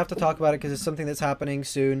Unpacked, we have to talk about it because it's something that's happening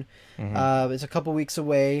soon. It's a couple weeks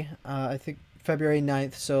away. I think February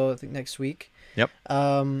 9th, so I think next week. Yep.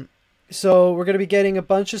 So we're going to be getting a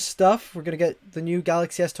bunch of stuff. We're going to get the new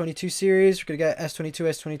Galaxy S22 series. We're going to get S22,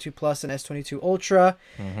 S22 Plus, and S22 Ultra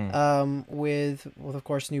with, of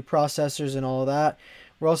course, new processors and all of that.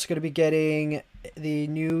 We're also going to be getting the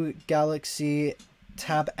new Galaxy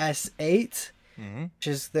Tab S8, which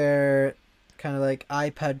is their kind of like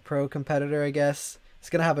iPad Pro competitor, I guess. It's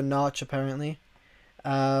going to have a notch, apparently.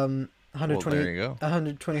 120, there you go.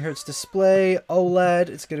 120 hertz display, OLED.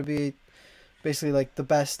 It's going to be basically like the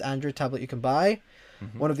best Android tablet you can buy.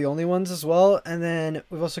 One of the only ones as well. And then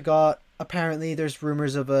we've also got, apparently there's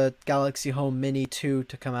rumors of a Galaxy Home Mini 2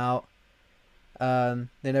 to come out. They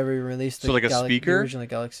never released So like a speaker? the original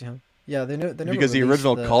Galaxy Home. Yeah, they never because the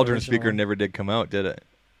original Cauldron speaker one. never did come out, did it?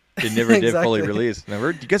 It never did fully release.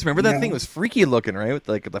 Remember? Do you guys remember that thing? It was freaky looking, right? With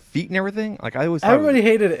like the feet and everything. Like I always thought everybody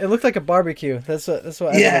hated it. It looked like a barbecue. That's what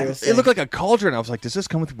everybody was saying. It looked like a cauldron. I was like, does this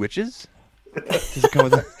come with witches? Does it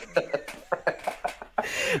come with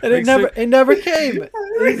and it never came.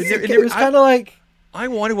 It was kind of like, I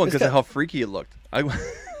wanted one because of how freaky it looked. I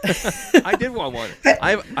did want one.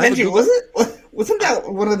 Benji, wasn't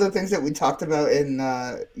that one of the things that we talked about in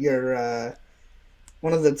your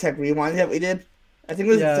one of the tech rewinds that we did? I think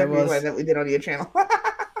it was the tech rewind that we did on your channel.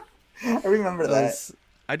 I remember that.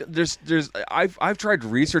 I've tried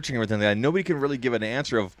researching everything like that. Nobody can really give an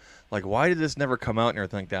answer of like why did this never come out and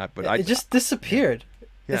everything like that. But it just disappeared.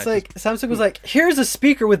 Yeah, it's like Samsung was like, here's a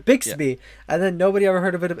speaker with Bixby, and then nobody ever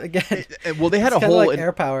heard of it again. Well, they had a whole like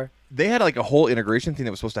AirPower. They had like a whole integration thing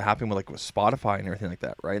that was supposed to happen with Spotify and everything like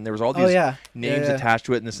that, right? And there was all these names attached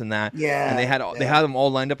to it and this and that. Yeah. And they had them all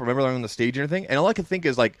lined up. Remember on the stage and everything. And all I could think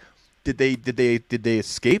is like, did they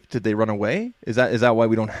escape? Did they run away? Is that why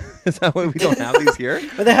we don't have these here?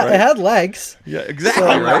 But they had legs. Yeah, exactly.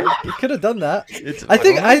 So, right. You could have done that. I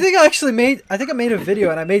think I made a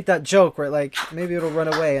video and I made that joke where like maybe it'll run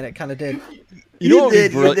away and it kind of did. You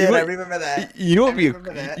did. I remember that. You know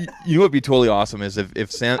what'd be totally awesome is if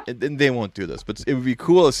they won't do this, but it would be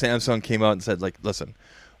cool if Samsung came out and said like, listen,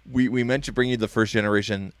 we meant to bring you the first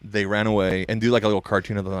generation, they ran away, and do like a little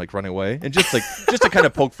cartoon of them like running away, and just to kind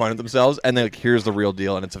of poke fun at themselves, and then like here's the real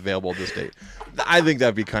deal, and it's available this date. I think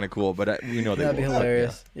that'd be kind of cool, but we know that'd be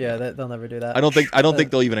hilarious. Yeah, they'll never do that. I don't think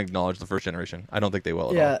they'll even acknowledge the first generation. I don't think they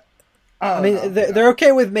will at all. I mean, they're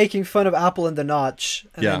okay with making fun of Apple and the notch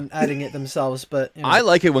and then adding it themselves, but I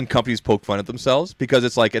like it when companies poke fun at themselves because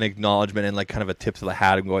it's like an acknowledgement and like kind of a tip to the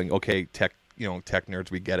hat of going, okay, tech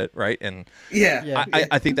nerds, we get it, right? And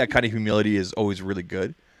I think that kind of humility is always really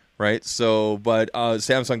good, right? So, but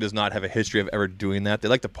Samsung does not have a history of ever doing that. They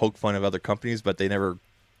like to poke fun of other companies, but they never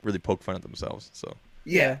really poke fun at themselves. So.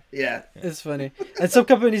 Yeah. It's funny. And some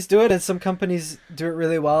companies do it, and some companies do it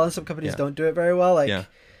really well, and some companies don't do it very well. Like,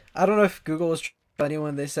 I don't know if Google was funny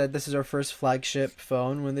when they said this is our first flagship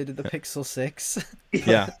phone when they did the Pixel 6.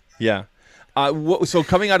 Yeah.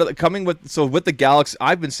 So with the Galaxy,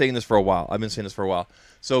 I've been saying this for a while.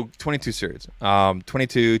 So 22 series,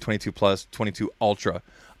 22, 22 Plus, 22 Ultra.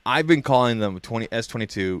 I've been calling them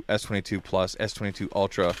S22, S22 Plus, S22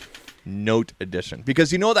 Ultra Note Edition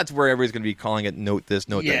because that's where everybody's going to be calling it Note this,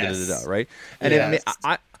 Note that, right? And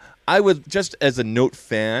I would just as a Note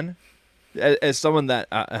fan. As someone that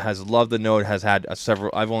has loved the Note, has had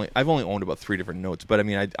several. I've only owned about 3 different Notes, but I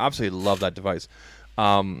mean, I absolutely love that device.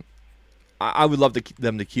 I would love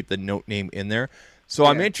them to keep the Note name in there. So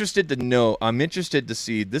I'm interested to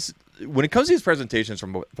see this when it comes to these presentations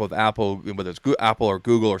from both Apple, whether it's Apple or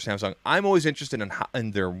Google or Samsung. I'm always interested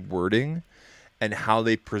in their wording and how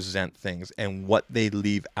they present things and what they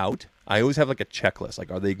leave out. I always have like a checklist. Like,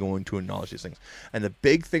 are they going to acknowledge these things? And the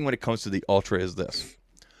big thing when it comes to the Ultra is this.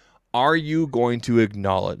 Are you going to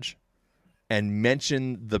acknowledge and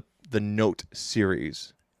mention the Note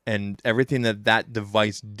series and everything that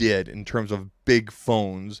device did in terms of big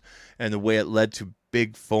phones and the way it led to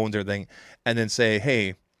big phones and everything, and then say,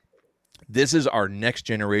 hey, this is our next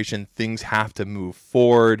generation. Things have to move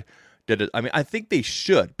forward. I mean, I think they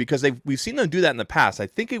should, because we've seen them do that in the past. I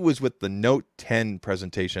think it was with the Note 10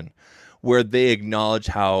 presentation where they acknowledged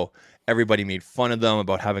how everybody made fun of them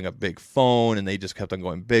about having a big phone, and they just kept on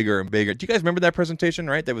going bigger and bigger. Do you guys remember that presentation?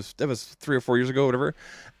 Right, that was 3 or 4 years ago, whatever.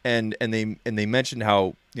 And they mentioned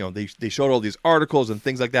how, you know, they showed all these articles and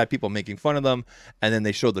things like that, people making fun of them, and then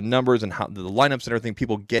they showed the numbers and how the lineups and everything,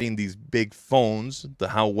 people getting these big phones,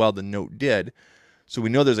 how well the Note did. So we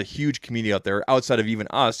know there's a huge community out there outside of even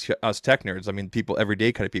us tech nerds. I mean, people,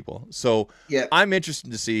 everyday kind of people. So Yeah. I'm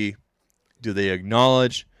interested to see, do they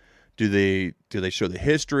acknowledge, do they show the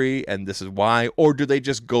history and this is why, or do they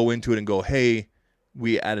just go into it and go, hey,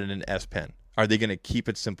 we added an S Pen? Are they going to keep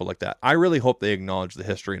it simple like that? I really hope they acknowledge the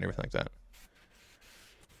history and everything like that.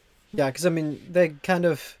 Yeah, because I mean, they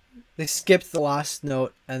skipped the last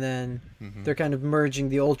Note, and then they're kind of merging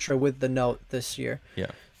the Ultra with the Note this year.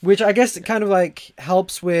 Yeah. Which I guess it kind of like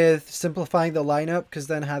helps with simplifying the lineup, because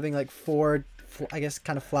then having like four, I guess,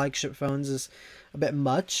 kind of flagship phones is a bit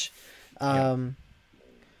much, and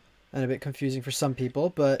a bit confusing for some people.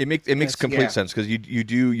 But it makes complete sense, because you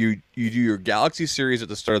do your Galaxy series at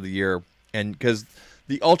the start of the year, and because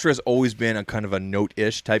the Ultra has always been a kind of a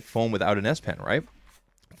Note-ish type phone without an S Pen, right?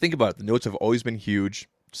 Think about it. The Notes have always been huge,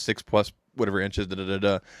 6+ whatever inches,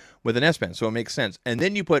 with an S Pen, so it makes sense. And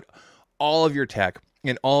then you put all of your tech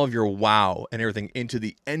and all of your wow and everything into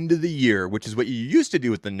the end of the year, which is what you used to do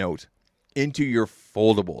with the Note, into your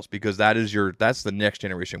foldables, because that's the next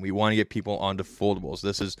generation. We want to get people onto foldables.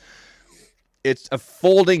 It's a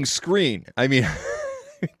folding screen. I mean,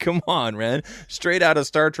 come on, man. Straight out of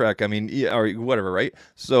Star Trek. I mean, or whatever, right?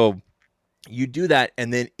 So you do that,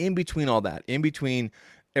 and then in between all that, in between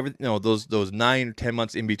those 9 or 10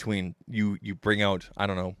 months in between, you bring out, I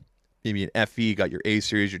don't know, maybe an FE, got your A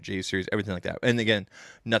series, your J series, everything like that. And again,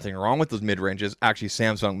 nothing wrong with those mid ranges. Actually,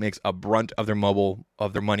 Samsung makes a brunt of their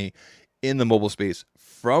money in the mobile space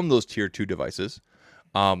from those tier 2 devices,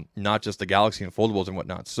 not just the Galaxy and foldables and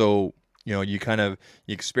whatnot. So, you know, you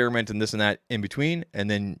experiment in this and that in between, and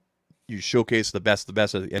then you showcase the best at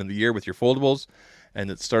the end of the year with your foldables, and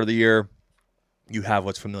at the start of the year, you have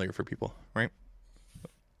what's familiar for people, right?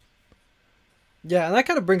 Yeah, and that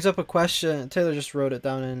kind of brings up a question. Taylor just wrote it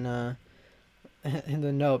down in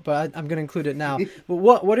the note, but I'm gonna include it now. But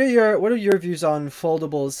what are your views on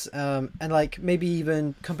foldables, and like maybe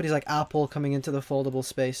even companies like Apple coming into the foldable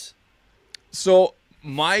space? So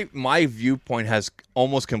my viewpoint has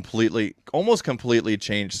almost completely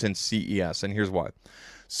changed since CES, and here's why.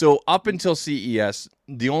 So up until CES,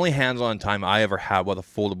 the only hands-on time I ever had with a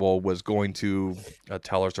foldable was going to a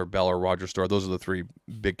TELUS or Bell or Rogers store. Those are the 3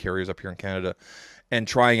 big carriers up here in Canada, and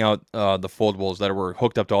trying out the foldables that were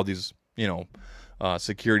hooked up to all these,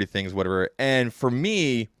 security things, whatever. And for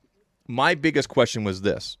me, my biggest question was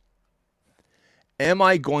this: am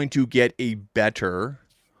I going to get a better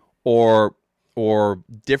or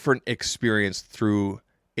different experience through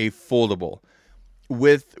a foldable?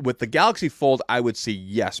 With the Galaxy Fold, I would say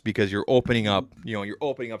yes, because you're opening up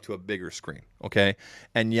to a bigger screen, okay?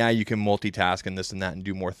 And yeah, you can multitask and this and that and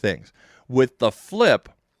do more things. With the Flip,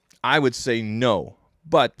 I would say no,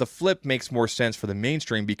 but the Flip makes more sense for the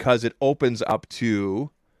mainstream because it opens up to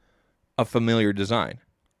a familiar design,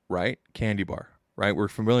 right? Candy bar, right? We're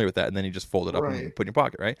familiar with that, and then you just fold it up and you put it in your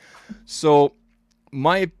pocket, right? So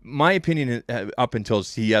my opinion up until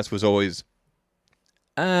CES was always,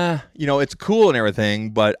 it's cool and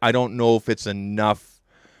everything, but I don't know if it's enough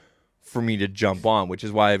for me to jump on, which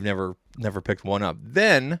is why I've never picked one up.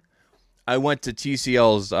 Then I went to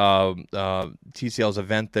TCL's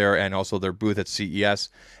event there, and also their booth at CES,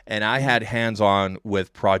 and I had hands-on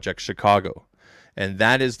with Project Chicago, and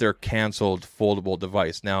that is their canceled foldable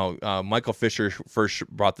device. Now, Michael Fisher first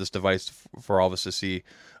brought this device for all of us to see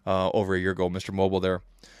over a year ago, Mr. Mobile there,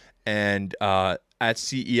 and at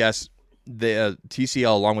CES, the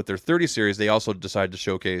TCL, along with their 30 series, they also decided to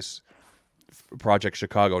showcase Project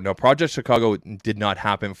Chicago. Now, Project Chicago did not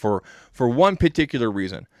happen for one particular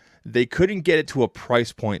reason. They couldn't get it to a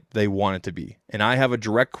price point they want it to be. And I have a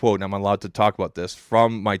direct quote, and I'm allowed to talk about this,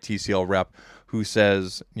 from my TCL rep, who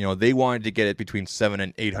says, they wanted to get it between $700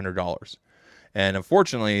 and $800. And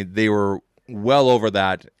unfortunately, they were well over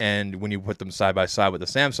that. And when you put them side by side with the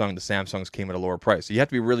Samsungs came at a lower price. So you have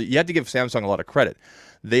to give Samsung a lot of credit.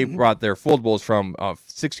 They brought their foldables from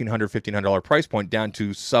 $1,600 price point down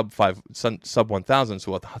to sub 1,000,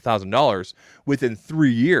 so $1,000 within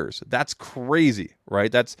 3 years. That's crazy,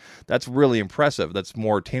 right? That's really impressive. That's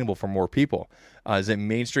more attainable for more people. Is it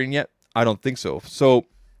mainstream yet? I don't think so. So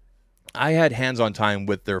I had hands-on time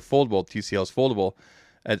with their foldable, TCL's foldable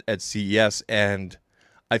at CES, and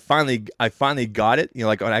I finally got it. You know,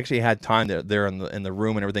 like I actually had time there in the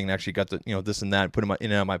room and everything, and actually got the, you know, this and that, put them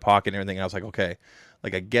in and out of my pocket and everything. And I was like, okay,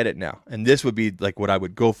 like I get it now. And this would be like what I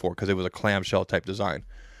would go for because it was a clamshell type design.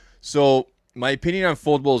 So my opinion on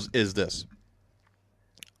foldables is this: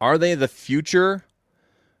 are they the future?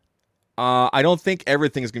 I don't think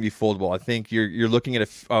everything is going to be foldable. I think you're looking at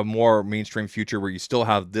a more mainstream future where you still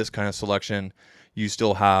have this kind of selection. You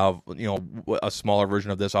still have, you know, a smaller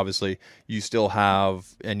version of this, obviously. You still have,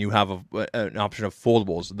 and you have an option of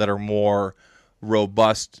foldables that are more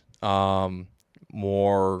robust, they're going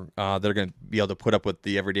to be able to put up with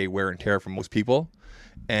the everyday wear and tear from most people,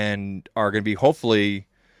 and are going to be hopefully,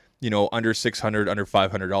 you know, under $600, under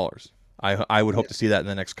 $500. I would hope to see that in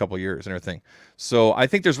the next couple of years and everything. So I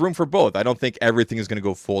think there's room for both. I don't think everything is going to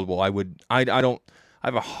go foldable. I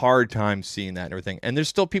have a hard time seeing that and everything. And there's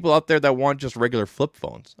still people out there that want just regular flip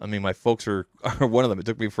phones. I mean, my folks are one of them. It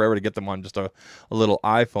took me forever to get them on just a little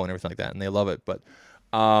iPhone and everything like that, and they love it. But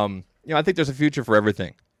you know, I think there's a future for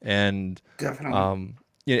everything, and Definitely.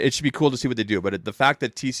 you know, it should be cool to see what they do. But the fact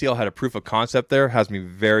that TCL had a proof of concept there has me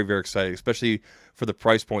very, very excited, especially for the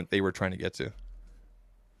price point they were trying to get to.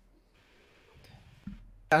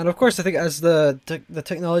 And of course, I think as the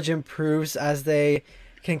technology improves, as they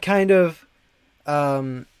can kind of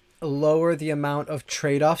lower the amount of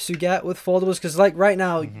trade-offs you get with foldables, because like right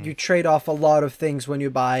now you trade off a lot of things when you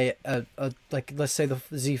buy a like, let's say, the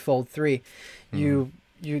Z Fold 3. You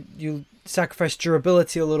sacrifice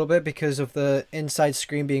durability a little bit because of the inside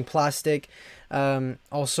screen being plastic.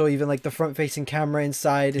 Also, even like the front-facing camera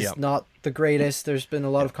inside is not the greatest. There's been a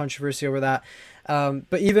lot of controversy over that.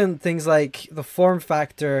 But even things like the form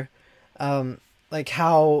factor, like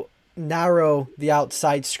how narrow the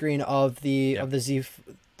outside screen of the Z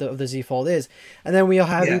Fold is, and then we'll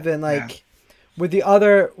have even like with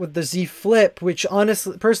the Z Flip, which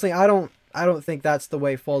honestly, personally, I don't think that's the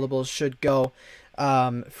way foldables should go.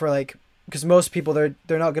 For like, because most people they're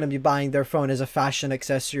not going to be buying their phone as a fashion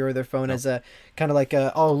accessory or their phone as a kind of like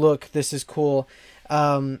a, oh look, this is cool.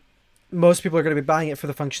 Most people are going to be buying it for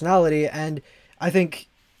the functionality, and I think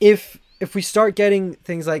if we start getting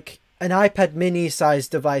things like an iPad mini sized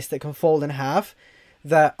device that can fold in half,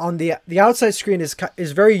 that on the outside screen is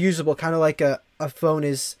very usable, kind of like a phone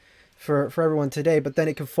is for everyone today, but then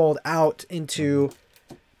it can fold out into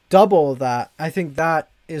double that. I think that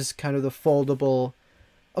is kind of a foldable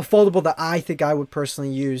that I think I would personally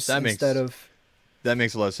use That makes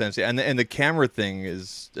a lot of sense. And the camera thing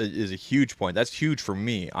is a huge point. That's huge for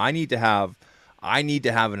me. I need to have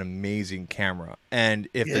an amazing camera. And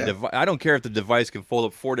if I don't care if the device can fold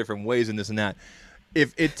up 4 different ways and this and that.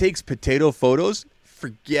 If it takes potato photos,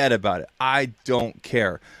 forget about it. I don't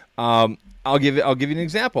care. I'll give you an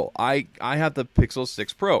example. I have the Pixel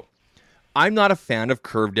 6 Pro. I'm not a fan of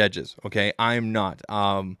curved edges, okay? I'm not.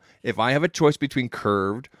 If I have a choice between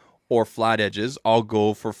curved or flat edges, I'll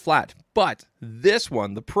go for flat. But this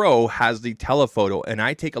one, the Pro, has the telephoto, and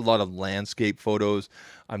I take a lot of landscape photos.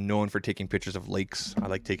 I'm known for taking pictures of lakes. I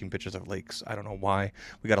like taking pictures of lakes. I don't know why.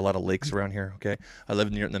 We got a lot of lakes around here, okay? I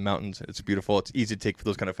live near in the mountains. It's beautiful. It's easy to take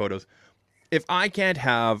those kind of photos. If I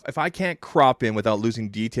can't crop in without losing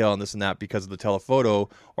detail and this and that because of the telephoto,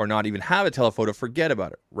 or not even have a telephoto, forget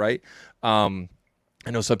about it, right? I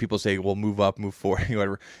know some people say, well, move up, move forward,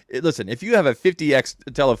 whatever. Listen, if you have a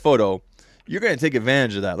 50x telephoto, you're going to take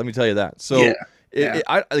advantage of that. Let me tell you that. So,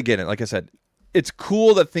 again, like I said, it's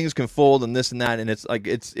cool that things can fold and this and that, and it's like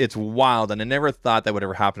it's wild, and I never thought that would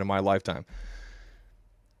ever happen in my lifetime.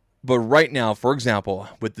 But right now, for example,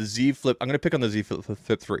 with the Z Flip, I'm going to pick on the Z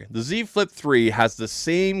Flip 3. The Z Flip 3 has the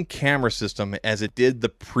same camera system as it did the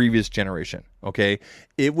previous generation, okay?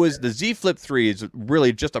 The Z Flip 3 is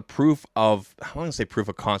really just a proof of, I don't want to say proof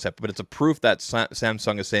of concept, but it's a proof that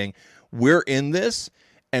Samsung is saying, we're in this,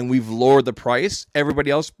 and we've lowered the price.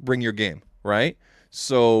 Everybody else, bring your game, right?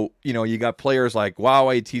 So, you got players like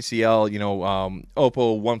Huawei, TCL,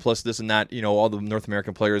 Oppo, OnePlus, this and that, all the North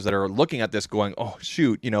American players that are looking at this going, oh,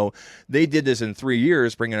 shoot, they did this in 3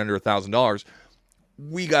 years, bringing under $1,000.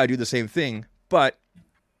 We got to do the same thing. But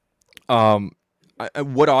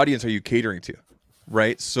what audience are you catering to,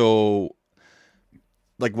 right? So,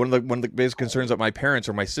 like, one of the biggest concerns that my parents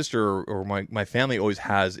or my sister or my family always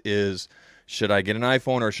has is, should I get an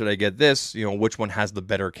iPhone or should I get this? Which one has the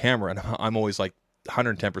better camera? And I'm always like,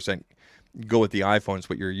 110% go with the iPhone. It's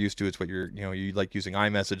what you're used to. It's what you like using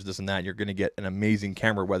iMessage, this and that. You're going to get an amazing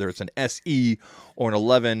camera, whether it's an SE or an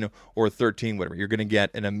 11 or 13, whatever. You're going to get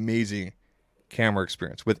an amazing camera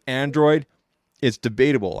experience. With Android, it's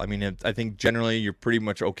debatable. I mean, I think generally you're pretty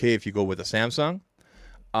much okay if you go with a Samsung.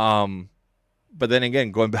 But then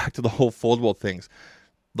again, going back to the whole foldable things,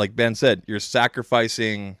 like Ben said, you're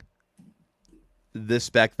sacrificing this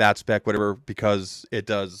spec, that spec, whatever, because it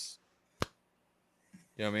does.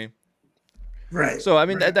 You know what I mean? Right. So I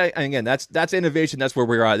mean, again, that's innovation. That's where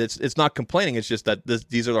we're at. It's not complaining. It's just that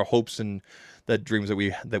these are the hopes and the dreams that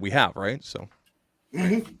we have, right? So.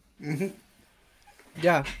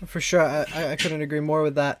 Yeah, for sure. I couldn't agree more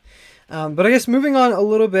with that. But I guess moving on a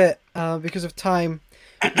little bit, because of time,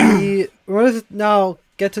 we want to now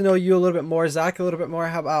get to know you a little bit more, Zach, a little bit more.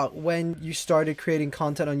 How about when you started creating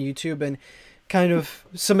content on YouTube, and kind of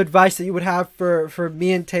some advice that you would have for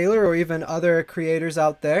me and Taylor, or even other creators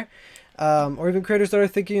out there, or even creators that are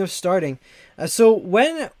thinking of starting. So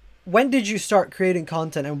when did you start creating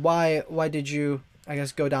content, and why did you, I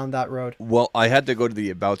guess, go down that road? Well, I had to go to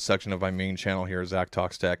the About section of my main channel here,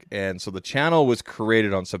 ZAKTalks Tech. And so the channel was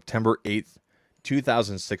created on September 8th,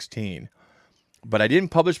 2016. But I didn't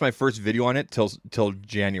publish my first video on it till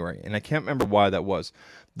January. And I can't remember why that was.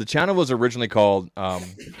 The channel was originally called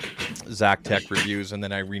Zak Tech Reviews, and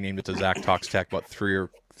then I renamed it to ZAKTalks Tech about three or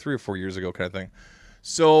 4 years ago, kind of thing.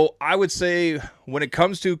 So I would say when it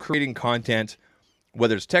comes to creating content,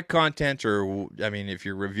 whether it's tech content, or I mean, if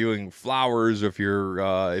you're reviewing flowers, or if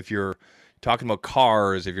you're talking about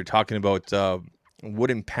cars, if you're talking about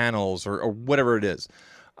wooden panels, or whatever it is,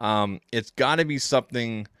 it's got to be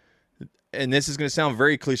something. And this is going to sound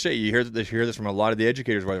very cliche. You hear this from a lot of the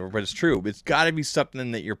educators, whatever, but it's true. It's got to be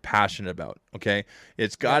something that you're passionate about. Okay,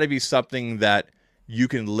 it's got to be something that you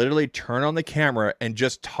can literally turn on the camera and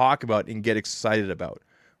just talk about and get excited about,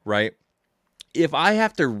 right? If I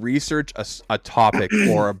have to research a topic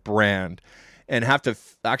or a brand and have to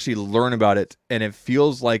actually learn about it, and it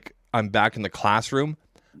feels like I'm back in the classroom,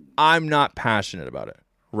 I'm not passionate about it,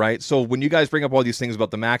 right? So when you guys bring up all these things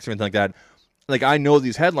about the Max and anything like that, like I know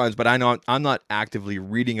these headlines, but I know I'm not actively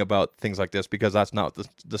reading about things like this, because that's not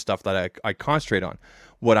the stuff that I concentrate on.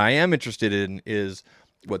 What I am interested in is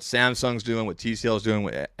what Samsung's doing, what TCL's doing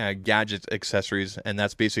with gadgets, accessories, and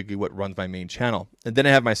that's basically what runs my main channel. And then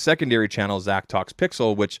I have my secondary channel, ZAKTalks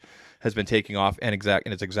Pixel, which has been taking off, and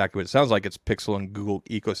it's exactly what it sounds like. It's Pixel and Google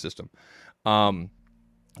ecosystem.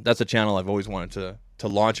 That's a channel I've always wanted to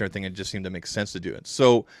launch and everything, and it just seemed to make sense to do it.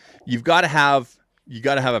 So you've got to have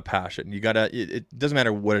a passion. It doesn't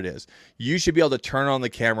matter what it is. You should be able to turn on the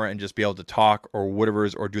camera and just be able to talk, or whatever it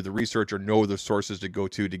is, or do the research, or know the sources to go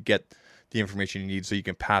to get the information you need, so you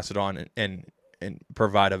can pass it on and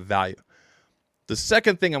provide a value. The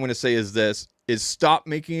second thing I'm going to say is stop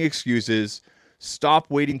making excuses. Stop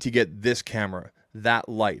waiting to get this camera, that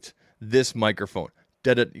light, this microphone.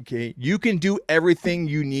 Okay? You can do everything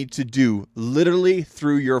you need to do literally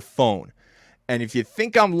through your phone. And if you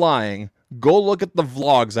think I'm lying, go look at the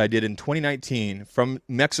vlogs I did in 2019 from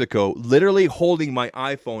Mexico, literally holding my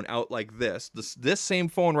iPhone out like this same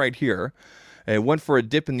phone right here. It went for a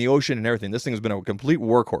dip in the ocean and everything. This thing has been a complete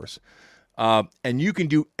workhorse. And you can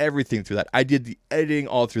do everything through that. I did the editing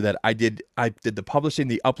all through that. I did the publishing,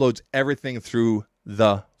 the uploads, everything through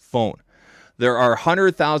the phone. There are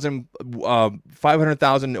 100,000,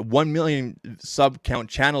 500,000, 1 million sub count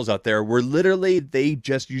channels out there where literally they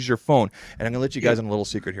just use your phone. And I'm going to let you guys in a little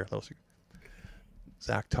secret here.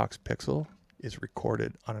 ZAKTalks Pixel is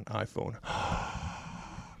recorded on an iPhone.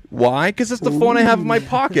 Why? Because it's the phone I have in my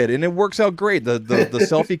pocket, and it works out great. The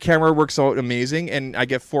selfie camera works out amazing, and I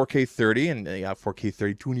get 4K 30, and 4K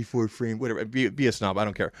 30, 24 frame, whatever. Be a snob, I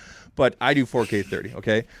don't care. But I do 4K 30,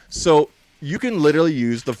 okay? So you can literally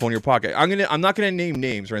use the phone in your pocket. I'm not gonna name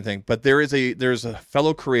names or anything, but there's a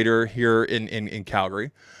fellow creator here in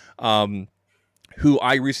Calgary, who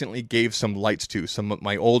I recently gave some lights to, some of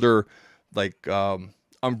my older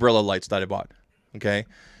umbrella lights that I bought. Okay.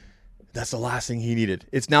 That's the last thing he needed.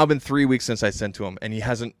 It's now been 3 weeks since I sent to him, and he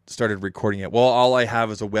hasn't started recording yet. Well, all I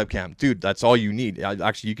have is a webcam. Dude, that's all you need.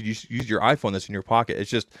 Actually, you could use your iPhone that's in your pocket.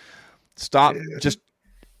 It's just, stop. Just,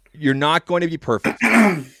 you're not going to be perfect.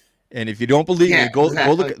 And if you don't believe me, go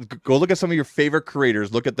look at some of your favorite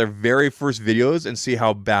creators. Look at their very first videos and see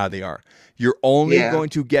how bad they are. You're only going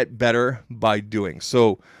to get better by doing.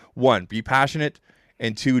 So, 1, be passionate,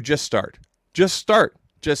 and 2, just start. Just start.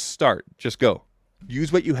 Just go.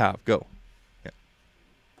 Use what you have. Go.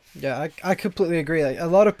 Yeah, I completely agree. Like, a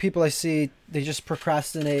lot of people I see, they just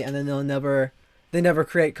procrastinate, and then they never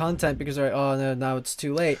create content because they're like, oh no, now it's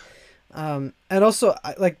too late. And also,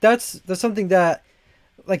 like that's something that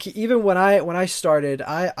like even when I started,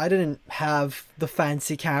 I didn't have the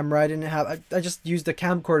fancy camera. I just used the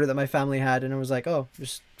camcorder that my family had, and I was like, oh,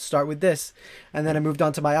 just start with this, and then I moved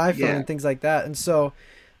on to my iPhone Yeah. and things like that. And so,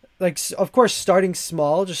 like, of course, starting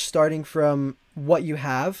small, just starting from what you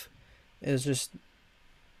have, is just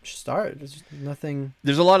start. There's just nothing.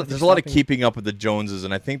 There's a lot of stopping. keeping up with the Joneses,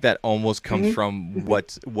 and I think that almost comes Mhm. from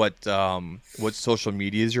what social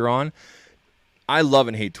medias you're on. I love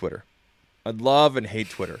and hate Twitter. I love and hate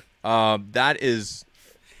Twitter. That is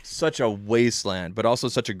such a wasteland, but also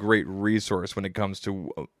such a great resource when it comes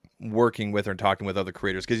to working with or talking with other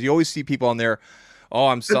creators, because you always see people on there. Oh,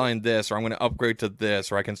 I'm selling this, or I'm going to upgrade to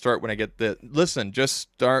this, or I can start when I get this. Listen, just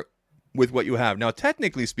start with what you have. Now,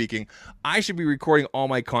 technically speaking, I should be recording all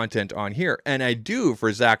my content on here, and I do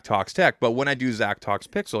for ZAKTalks Tech. But when I do ZAKTalks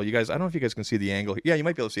Pixel, you guys, I don't know if you guys can see the angle. Yeah, you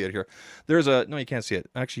might be able to see it here. No, you can't see it.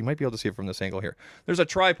 Actually, you might be able to see it from this angle here. There's a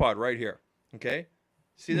tripod right here. Okay,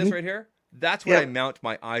 see this right here? That's what I Yep. mount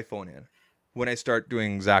my iPhone in when I start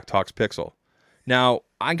doing ZAKTalks Pixel. Now,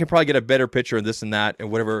 I can probably get a better picture of this and that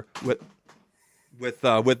and whatever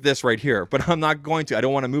with this right here, but I'm not going to. I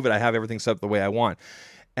don't want to move it. I have everything set up the way I want.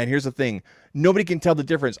 And here's the thing: nobody can tell the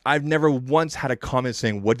difference. I've never once had a comment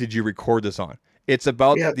saying, "What did you record this on?" It's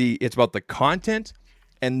about Yep. the content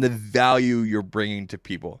and the value you're bringing to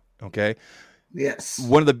people. Okay. Yes.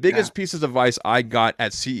 One of the biggest pieces of advice I got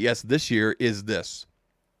at CES this year is this: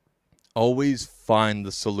 always find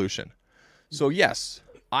the solution. So yes,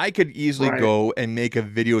 I could easily Right. go and make a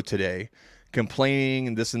video today complaining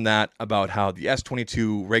and this and that about how the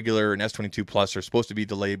S22 regular and S22 Plus are supposed to be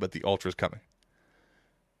delayed, but the Ultra is coming.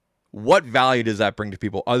 What value does that bring to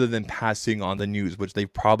people other than passing on the news, which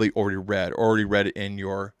they've probably already read in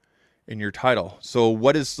your title? So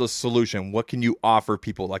what is the solution? What can you offer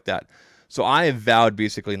people like that? So I have vowed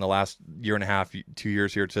basically in the last year and a half, 2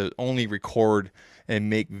 years here, to only record and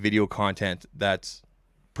make video content that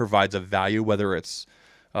provides a value, whether it's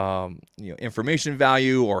information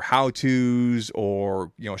value or how-tos,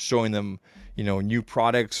 or showing them new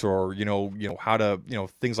products, or how to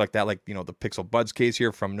things like that, like the Pixel Buds case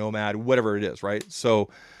here from Nomad, whatever it is, right? So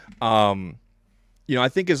I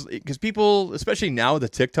think is because people, especially now the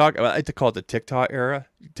TikTok, I like to call it the TikTok era,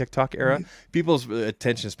 people's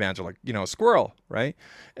attention spans are like squirrel, right?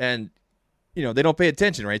 And they don't pay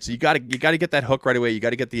attention, right? So you got to get that hook right away. You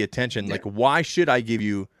got to get the attention. Like, why should I give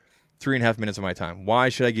you 3.5 minutes of my time? Why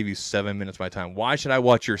should I give you 7 minutes of my time? Why should I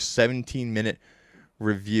watch your 17-minute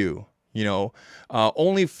review?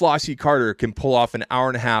 Only Flossie Carter can pull off an hour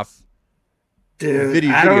and a half Dude,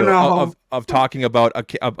 I don't know. of talking about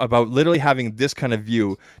literally having this kind of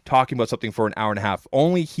view, talking about something for an hour and a half.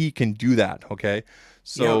 Only he can do that. Okay,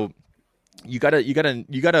 so you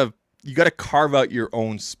gotta carve out your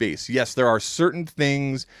own space. Yes, there are certain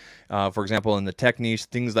things, for example, in the tech niche,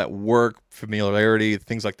 things that work, familiarity,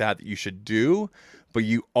 things like that you should do, but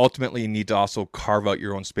you ultimately need to also carve out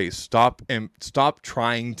your own space. Stop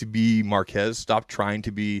trying to be Marquez. Stop trying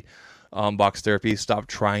to be Box Therapy. Stop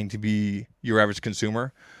trying to be your average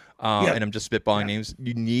consumer. And I'm just spitballing names.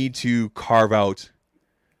 You need to carve out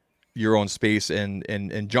your own space,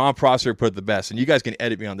 and John Prosser put it the best, and you guys can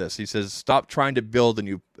edit me on this. He says, stop trying to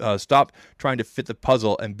fit the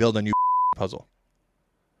puzzle and build a new puzzle.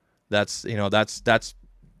 That's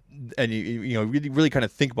and you really kind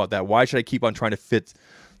of think about that. Why should I keep on trying to fit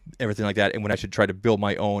everything like that, and when I should try to build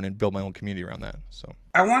my own community around that? So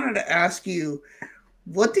I wanted to ask you,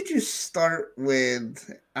 what did you start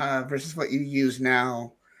with versus what you use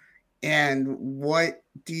now? And what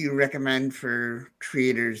do you recommend for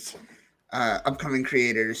creators, upcoming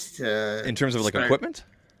creators, to in terms of like start? equipment?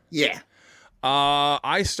 Yeah.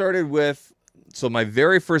 I started with, so my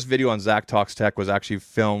very first video on ZAKTalks Tech was actually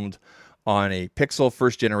filmed on a Pixel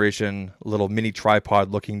first generation little mini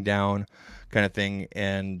tripod looking down kind of thing,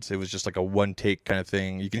 and it was just like a one take kind of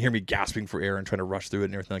thing. You can hear me gasping for air and trying to rush through it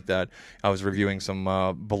and everything like that. I was reviewing some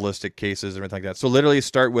ballistic cases and everything like that. So literally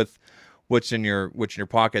start with what's in your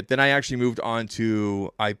pocket. Then I actually moved on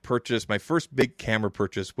to, I purchased, my first big camera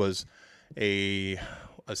purchase was a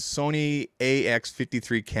Sony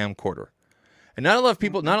AX53 camcorder. And not a lot of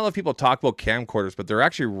people talk about camcorders, but they're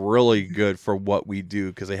actually really good for what we do,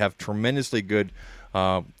 because they have tremendously good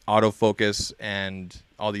autofocus, and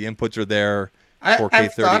all the inputs are there,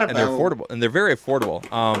 4K 30, and they're affordable, and they're very affordable.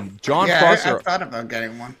 I thought about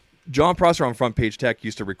getting one. John Prosser on Front Page Tech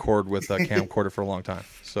used to record with a camcorder for a long time.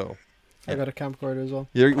 So I got a camcorder as well.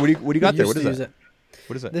 What do you got there? What is that?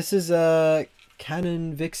 What is it? This is a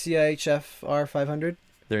Canon Vixia HF R500.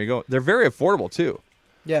 There you go. They're very affordable too.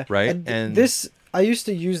 Yeah. Right. And this, I used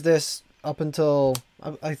to use this up until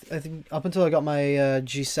I think up until I got my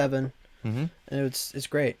G7, and it's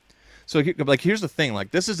great. So like here's the thing,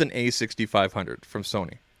 like this is an A6500 from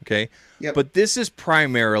Sony, okay? Yep. But this is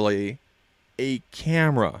primarily a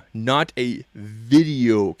camera, not a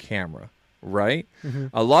video camera, right?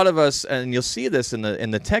 A lot of us, and you'll see this in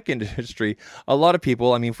the tech industry, a lot of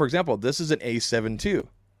people, I mean, for example, this is an A7 II,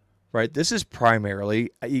 right? This is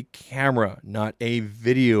primarily a camera, not a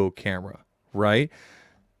video camera, right?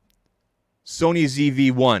 Sony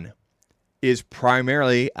ZV-1 is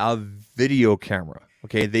primarily a video camera.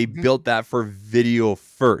 Okay, they built that for video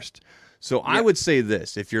first. So I would say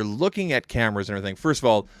this, if you're looking at cameras and everything, first of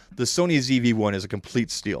all, the Sony ZV-1 is a complete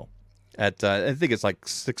steal. At I think it's like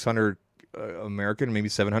 600 American, maybe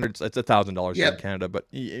 700. It's $1,000 in Canada, but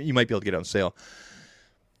you might be able to get it on sale.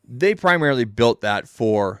 They primarily built that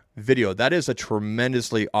for video. That is a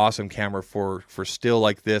tremendously awesome camera for still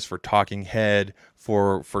like this, for talking head,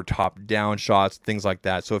 for top-down shots, things like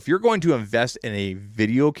that. So if you're going to invest in a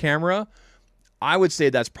video camera, I would say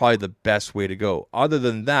that's probably the best way to go. Other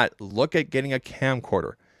than that, look at getting a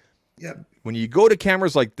camcorder. Yep. When you go to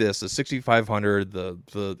cameras like this, the 6500, the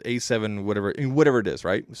A7, whatever it is,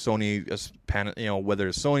 right? Sony, whether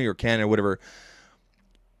it's Sony or Canon or whatever,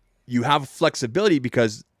 you have flexibility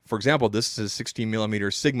because, for example, this is a 16 millimeter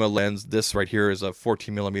Sigma lens. This right here is a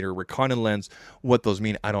 14 millimeter Reconin lens. What those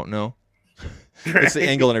mean, I don't know. It's the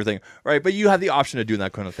angle and everything, right? But you have the option of doing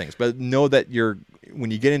that kind of things. But know that when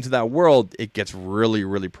you get into that world, it gets really,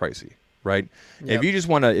 really pricey, right? Yep. If you just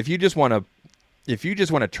want to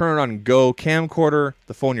turn it on and go camcorder,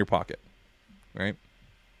 the phone in your pocket, right?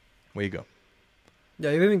 Where you go. Yeah,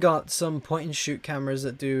 you've even got some point and shoot cameras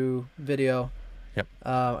that do video. Yep.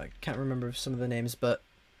 I can't remember some of the names, but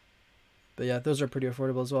yeah, those are pretty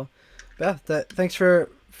affordable as well. But yeah, thanks for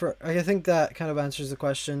I think that kind of answers the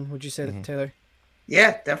question. Would you say that, Taylor?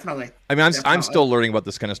 Yeah, definitely. I mean, I'm still learning about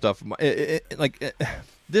this kind of stuff.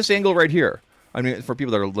 This angle right here. I mean, for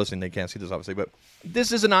people that are listening, they can't see this obviously, but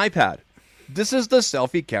this is an iPad. This is the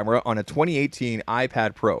selfie camera on a 2018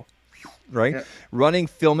 iPad Pro, right? Yeah. Running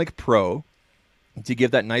Filmic Pro to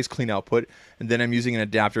give that nice clean output, and then I'm using an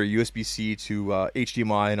adapter USB-C to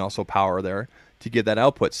HDMI and also power there to get that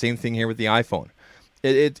output. Same thing here with the iPhone.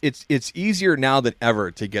 It's easier now than ever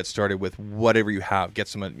to get started with whatever you have. Get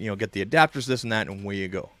some, get the adapters, this and that, and away you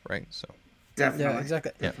go, right? So definitely, yeah,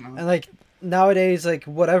 exactly. Definitely. And like nowadays, like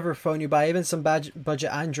whatever phone you buy, even some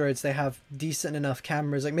budget Androids, they have decent enough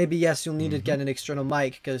cameras. Like maybe yes, you'll need to get an external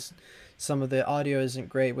mic because some of the audio isn't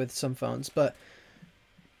great with some phones, but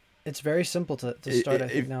it's very simple to start. I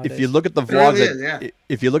think nowadays. If you look at the vlogs,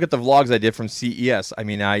 if you look at the vlogs I did from CES, I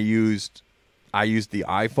mean, I used the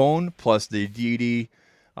iPhone plus the DD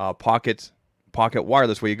pocket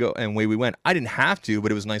wireless. Way you go and way we went. I didn't have to,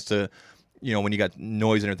 but it was nice to, when you got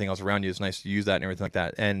noise and everything else around you, it's nice to use that and everything like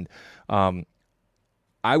that. And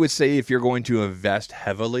I would say if you're going to invest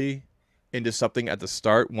heavily into something at the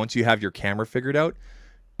start, once you have your camera figured out,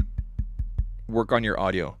 work on your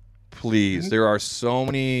audio, please. There are so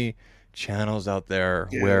many channels out there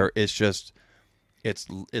where it's just. It's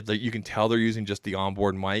you can tell they're using just the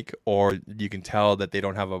onboard mic, or you can tell that they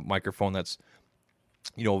don't have a microphone that's,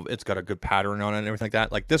 it's got a good pattern on it and everything like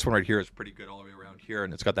that. Like this one right here is pretty good all the way around here,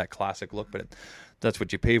 and it's got that classic look, but that's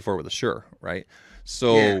what you pay for with a Shure, right?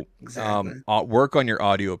 So exactly. Work on your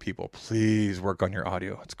audio, people. Please work on your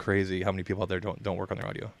audio. It's crazy how many people out there don't work on their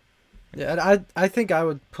audio. Yeah, and I think I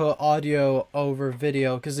would put audio over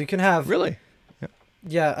video because you can have really.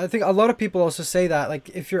 Yeah, I think a lot of people also say that, like,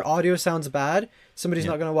 if your audio sounds bad, somebody's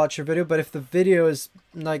not going to watch your video, but if the video is,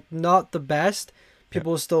 like, not the best,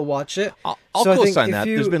 people will still watch it. I'll co-sign that.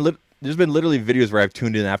 There's been literally videos where I've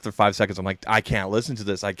tuned in after 5 seconds. I'm like, I can't listen to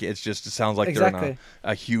this. It sounds like they're in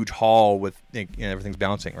a huge hall with everything's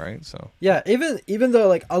bouncing, right? So yeah, even though,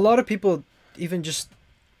 like, a lot of people even just...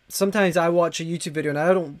 Sometimes I watch a YouTube video and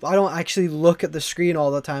I don't actually look at the screen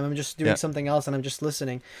all the time. I'm just doing something else and I'm just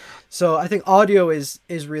listening. So I think audio is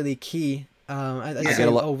really key. I say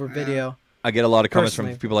over video. I get a lot of comments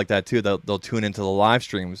from people like that too. They'll tune into the live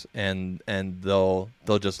streams and they'll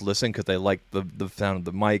just listen because they like the sound of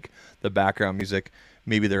the mic, the background music.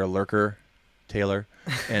 Maybe they're a lurker, Taylor,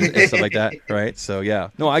 and stuff like that, right? So yeah,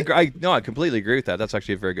 I completely agree with that. That's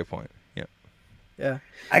actually a very good point. Yeah,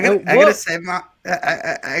 I gotta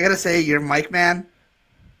say, your mic man,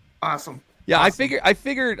 awesome. Yeah, awesome. I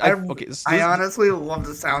figured. I honestly love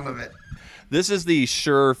the sound of it. This is the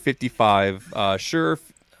Shure 55. Shure,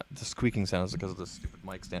 the squeaking sound is because of the stupid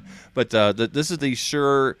mic stand. But this is the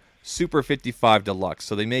Shure Super 55 Deluxe.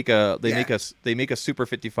 So they make a Super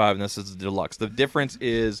 55, and this is the Deluxe. The difference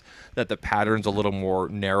is that the pattern's a little more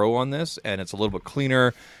narrow on this, and it's a little bit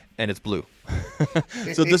cleaner, and it's blue.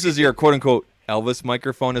 So this is your quote unquote Elvis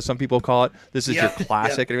microphone, as some people call it. This is your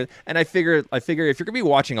classic and everything. And I figure if you're gonna be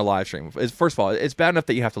watching a live stream, first of all, it's bad enough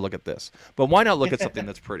that you have to look at this, but why not look at something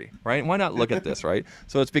that's pretty, right? Why not look at this, right?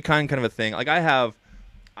 So it's become kind of a thing. Like I have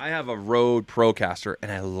a Rode Procaster,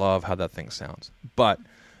 and I love how that thing sounds. But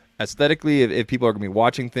aesthetically, if people are gonna be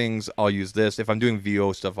watching things, I'll use this. If I'm doing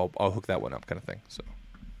VO stuff, I'll hook that one up, kind of thing. So.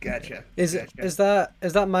 Gotcha. Is that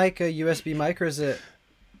mic a USB mic, or is it?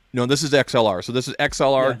 No, this is XLR. So this is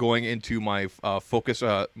XLR going into my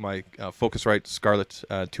Focusrite Scarlett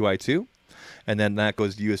 2i2, and then that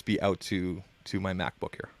goes USB out to my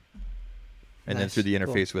MacBook here, and then through the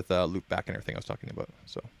interface with loopback and everything I was talking about.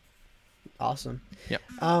 So awesome. Yeah.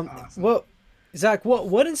 Awesome. Well, Zach,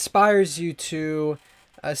 what inspires you to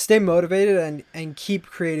stay motivated and keep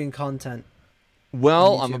creating content?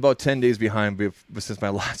 Well, I'm about 10 days behind since my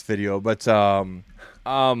last video, but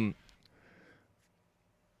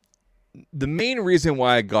the main reason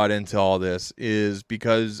why I got into all this is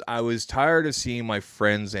because I was tired of seeing my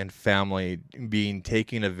friends and family being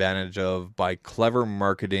taken advantage of by clever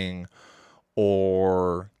marketing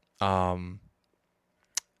or a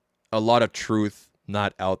lot of truth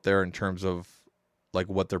not out there in terms of like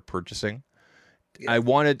what they're purchasing. Yeah.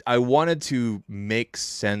 I wanted to make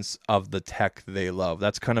sense of the tech they love.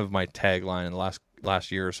 That's kind of my tagline in the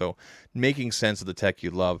last year or so, making sense of the tech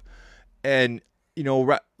you love. And you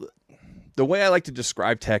know, the way I like to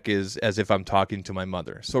describe tech is as if I'm talking to my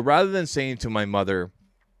mother. So rather than saying to my mother,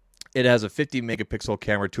 it has a 50 megapixel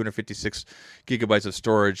camera, 256 gigabytes of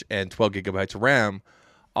storage, and 12 gigabytes of RAM,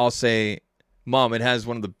 I'll say, Mom, it has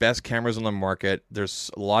one of the best cameras on the market.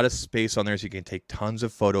 There's a lot of space on there so you can take tons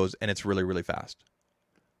of photos, and it's really, really fast.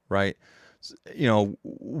 Right? You know,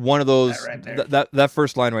 one of those, that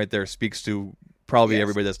first line right there speaks to probably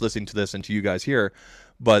everybody that's listening to this and to you guys here.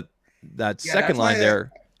 But that second line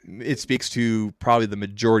there, it speaks to probably the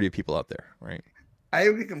majority of people out there, right? I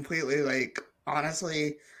would be completely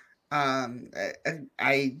honestly,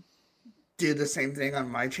 I do the same thing on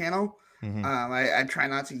my channel. Mm-hmm. I try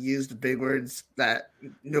not to use the big words that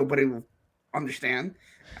nobody will understand.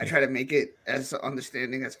 I try to make it as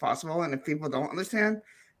understanding as possible. And if people don't understand,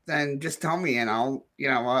 then just tell me and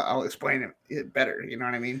I'll explain it better. You know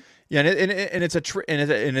what I mean? Yeah, and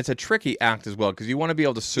it's a tricky act as well because you want to be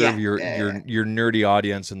able to serve your nerdy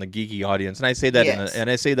audience and the geeky audience. And I say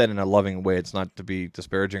that in a loving way. It's not to be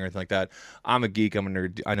disparaging or anything like that. I'm a geek. I'm a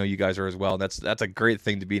nerd. I know you guys are as well. And that's a great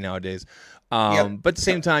thing to be nowadays. But at the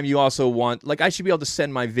same time, you also want, I should be able to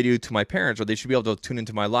send my video to my parents, or they should be able to tune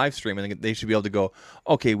into my live stream, and they should be able to go,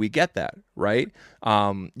 okay, we get that, right?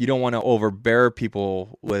 You don't want to overbear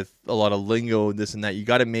people with a lot of lingo, this and that. You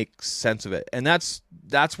got to make sense of it, and that's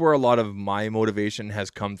where a lot of my motivation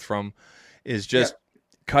has come from, is just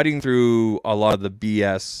cutting through a lot of the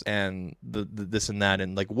BS and the this and that,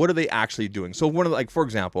 and what are they actually doing? So one of for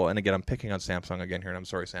example, and again, I'm picking on Samsung again here, and I'm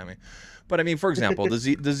sorry, Sammy, but I mean, for example, the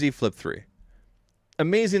Z Flip 3.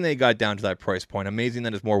 Amazing they got down to that price point. Amazing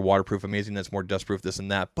that it's more waterproof. Amazing that it's more dustproof, this and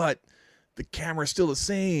that. But the camera's still the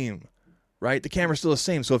same, right? The camera's still the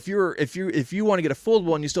same. So if you want to get a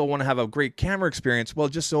foldable and you still want to have a great camera experience, well,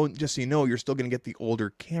 just so you know, you're still going to get the older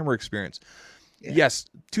camera experience. Yeah. Yes,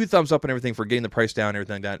 2 thumbs up and everything for getting the price down and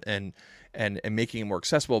everything like that, and making it more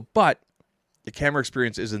accessible. But the camera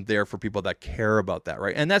experience isn't there for people that care about that,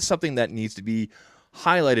 right? And that's something that needs to be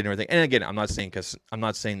highlighted and everything. And again, I'm not saying that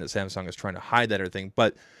Samsung is trying to hide that or anything,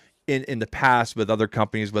 but in the past with other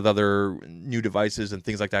companies, with other new devices and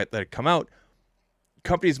things like that come out,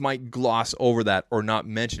 companies might gloss over that or not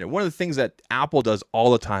mention it. One of the things that Apple does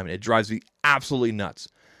all the time, and it drives me absolutely nuts,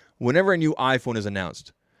 whenever a new iPhone is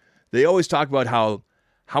announced, they always talk about how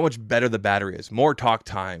much better the battery is, more talk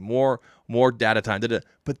time, more data time,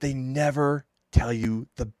 but they never tell you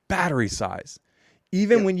the battery size.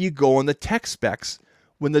 Even when you go on the tech specs,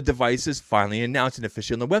 when the device is finally announced and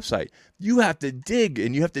officially on the website, you have to dig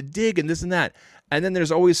and this and that. And then there's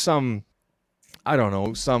always some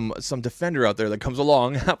defender out there that comes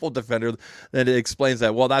along, Apple defender, that explains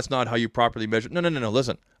that, well, that's not how you properly measure. No,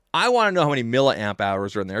 listen. I want to know how many milliamp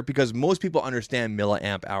hours are in there, because most people understand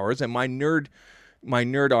milliamp hours, and my nerd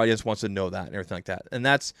audience wants to know that and everything like that. And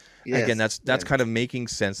that's kind of making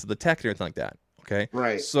sense of the tech and everything like that. Okay.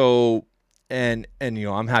 Right. So, and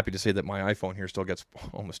I'm happy to say that my iPhone here still gets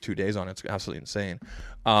almost 2 days on it. It's absolutely insane.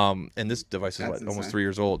 And this device is almost 3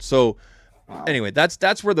 years old. So anyway,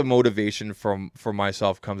 that's where the motivation for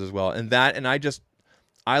myself comes as well. And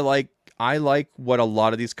I like what a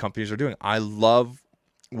lot of these companies are doing. I love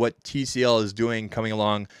what TCL is doing, coming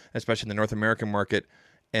along, especially in the North American market,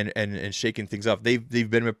 and shaking things up. They've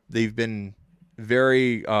been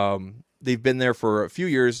very they've been there for a few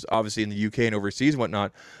years, obviously in the UK and overseas and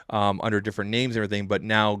whatnot, under different names and everything, but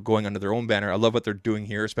now going under their own banner. I love what they're doing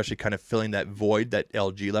here, especially kind of filling that void that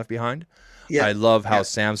LG left behind. Yeah. I love how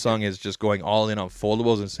Samsung is just going all in on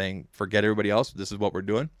foldables and saying, forget everybody else, this is what we're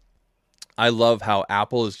doing. I love how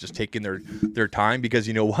Apple is just taking their time, because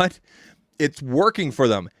you know what? It's working for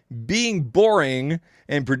them. Being boring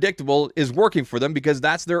and predictable is working for them because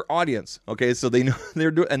that's their audience. Okay, so they know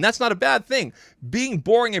they're doing, and that's not a bad thing. Being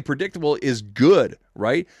boring and predictable is good,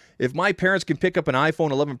 right? If my parents can pick up an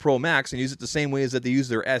iPhone 11 Pro Max and use it the same way as that they use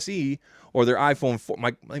their SE or their iPhone 4,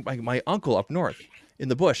 my uncle up north in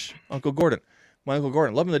the bush, my Uncle Gordon,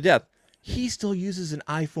 love him to death. He still uses an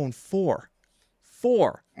iPhone 4.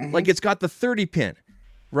 Like it's got the 30 pin.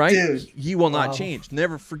 Right? Dude. He will not change.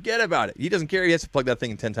 Never forget about it. He doesn't care. He has to plug that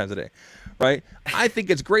thing in 10 times a day. Right? I think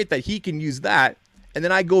it's great that he can use that, and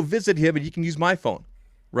then I go visit him and he can use my phone.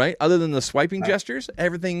 Right? Other than the swiping gestures,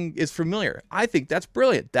 everything is familiar. I think that's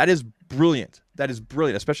brilliant. That is brilliant.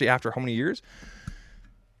 Especially after how many years?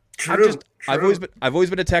 True. I've always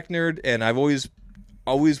been a tech nerd, and I've always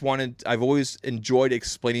enjoyed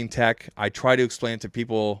explaining tech. I try to explain it to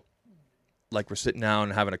people like we're sitting down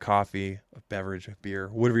and having a coffee, a beverage, a beer,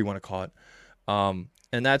 whatever you want to call it.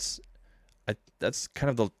 And that's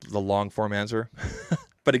kind of the long form answer.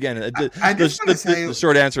 But again, the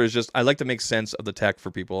short answer is just I like to make sense of the tech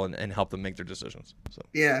for people and help them make their decisions. So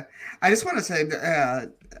yeah, I just want to say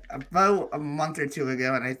about a month or two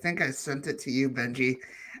ago, and I think I sent it to you, Benji.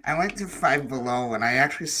 I went to Five Below and I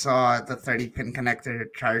actually saw the 30-pin connector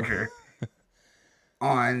charger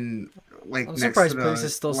on like I'm next surprised to the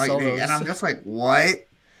places still sell Lightning, those. and I'm just like, what?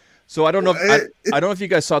 So I don't know. I don't know if you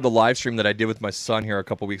guys saw the live stream that I did with my son here a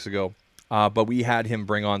couple weeks ago, but we had him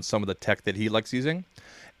bring on some of the tech that he likes using,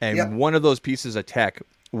 and one of those pieces of tech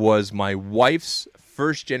was my wife's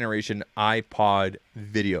first generation iPod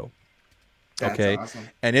video. That's awesome.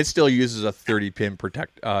 And it still uses a 30-pin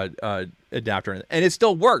adapter, and it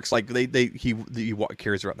still works. Like he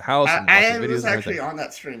carries around the house. And I was actually on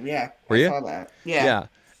that stream. Yeah, I saw that. Yeah.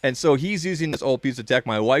 And so he's using this old piece of tech.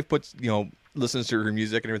 My wife listens to her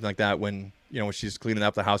music and everything like that when she's cleaning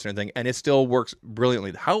up the house and everything, and it still works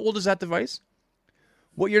brilliantly. How old is that device?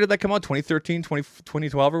 What year did that come out? 2013,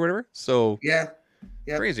 2012 or whatever? So yeah.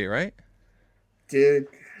 Crazy, right? Dude.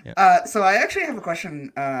 Yeah. So I actually have a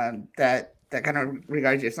question that kind of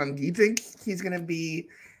regards your son. Do you think he's going to be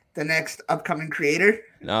the next upcoming creator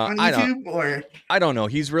on YouTube? Or I don't know.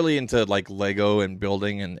 He's really into like Lego and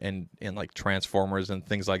building and like Transformers and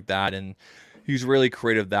things like that. And he's really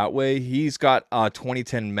creative that way. He's got a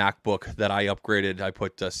 2010 MacBook that I upgraded. I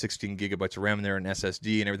put 16 gigabytes of RAM in there and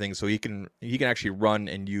SSD and everything. So he can actually run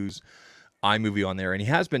and use iMovie on there. And he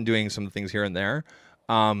has been doing some things here and there.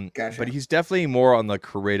 Gotcha. But he's definitely more on the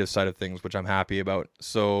creative side of things, which I'm happy about.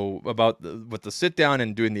 So with the sit down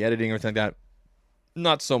and doing the editing and everything like that,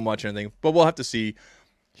 not so much anything, but we'll have to see.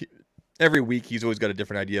 Every week he's always got a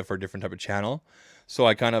different idea for a different type of channel. So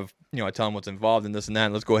I kind of, I tell him what's involved in this and that.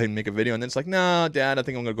 And let's go ahead and make a video. And then it's like, nah, Dad, I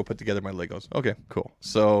think I'm going to go put together my Legos. Okay, cool.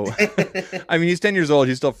 So, I mean, he's 10 years old.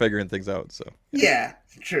 He's still figuring things out. So yeah,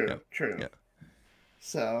 true. Yeah.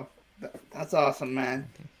 So that's awesome, man.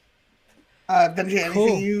 Benji,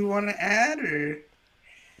 anything you want to add, or?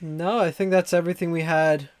 No, I think that's everything we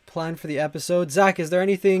had planned for the episode. Zach, is there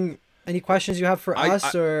any questions you have for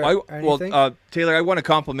us or anything? Well, Taylor, I want to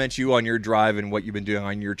compliment you on your drive and what you've been doing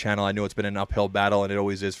on your channel. I know it's been an uphill battle, and it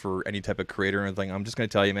always is for any type of creator or anything. I'm just going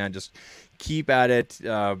to tell you, man, just keep at it.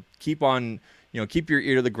 Keep on, keep your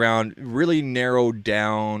ear to the ground. Really narrow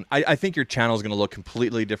down. I think your channel is going to look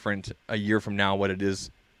completely different a year from now, what it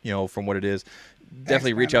is, from what it is.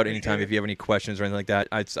 Definitely reach out anytime if you have any questions or anything like that.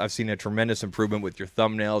 I've seen a tremendous improvement with your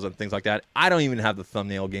thumbnails and things like that. I don't even have the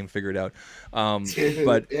thumbnail game figured out,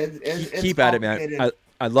 but keep at it, man.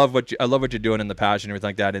 I love what you're doing and the passion and everything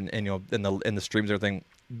like that, and in the streams and everything.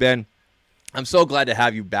 Ben, I'm so glad to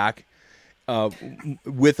have you back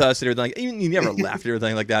with us and everything. Like, even you never left and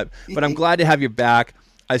everything like that, but I'm glad to have you back.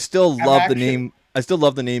 I still love the name. I still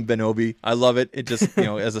love the name Benobi. I love it. It just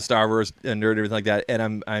as a Star Wars nerd and everything like that,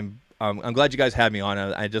 and I'm glad you guys had me on.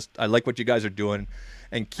 I like what you guys are doing,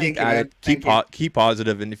 and keep at it. Keep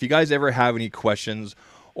positive. And if you guys ever have any questions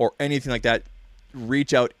or anything like that,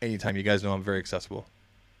 reach out anytime. You guys know I'm very accessible.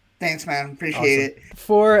 Thanks, man. Appreciate it.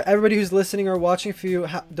 For everybody who's listening or watching, if you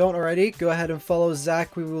don't already, go ahead and follow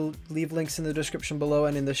Zach. We will leave links in the description below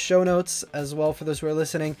and in the show notes as well for those who are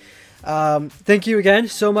listening. Thank you again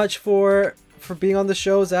so much for for being on the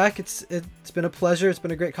show, Zach. It's been a pleasure. It's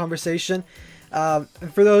been a great conversation. And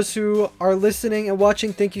for those who are listening and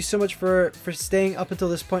watching, thank you so much for staying up until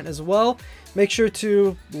this point as well. Make sure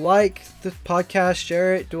to like the podcast,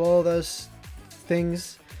 share it, do all those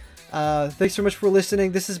things. Thanks so much for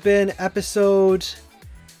listening. This has been episode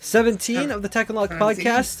 17 of the Tech Unlocked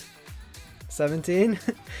podcast. 17.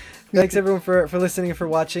 Thanks everyone for listening and for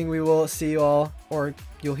watching. We will see you all, or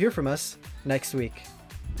you'll hear from us next week.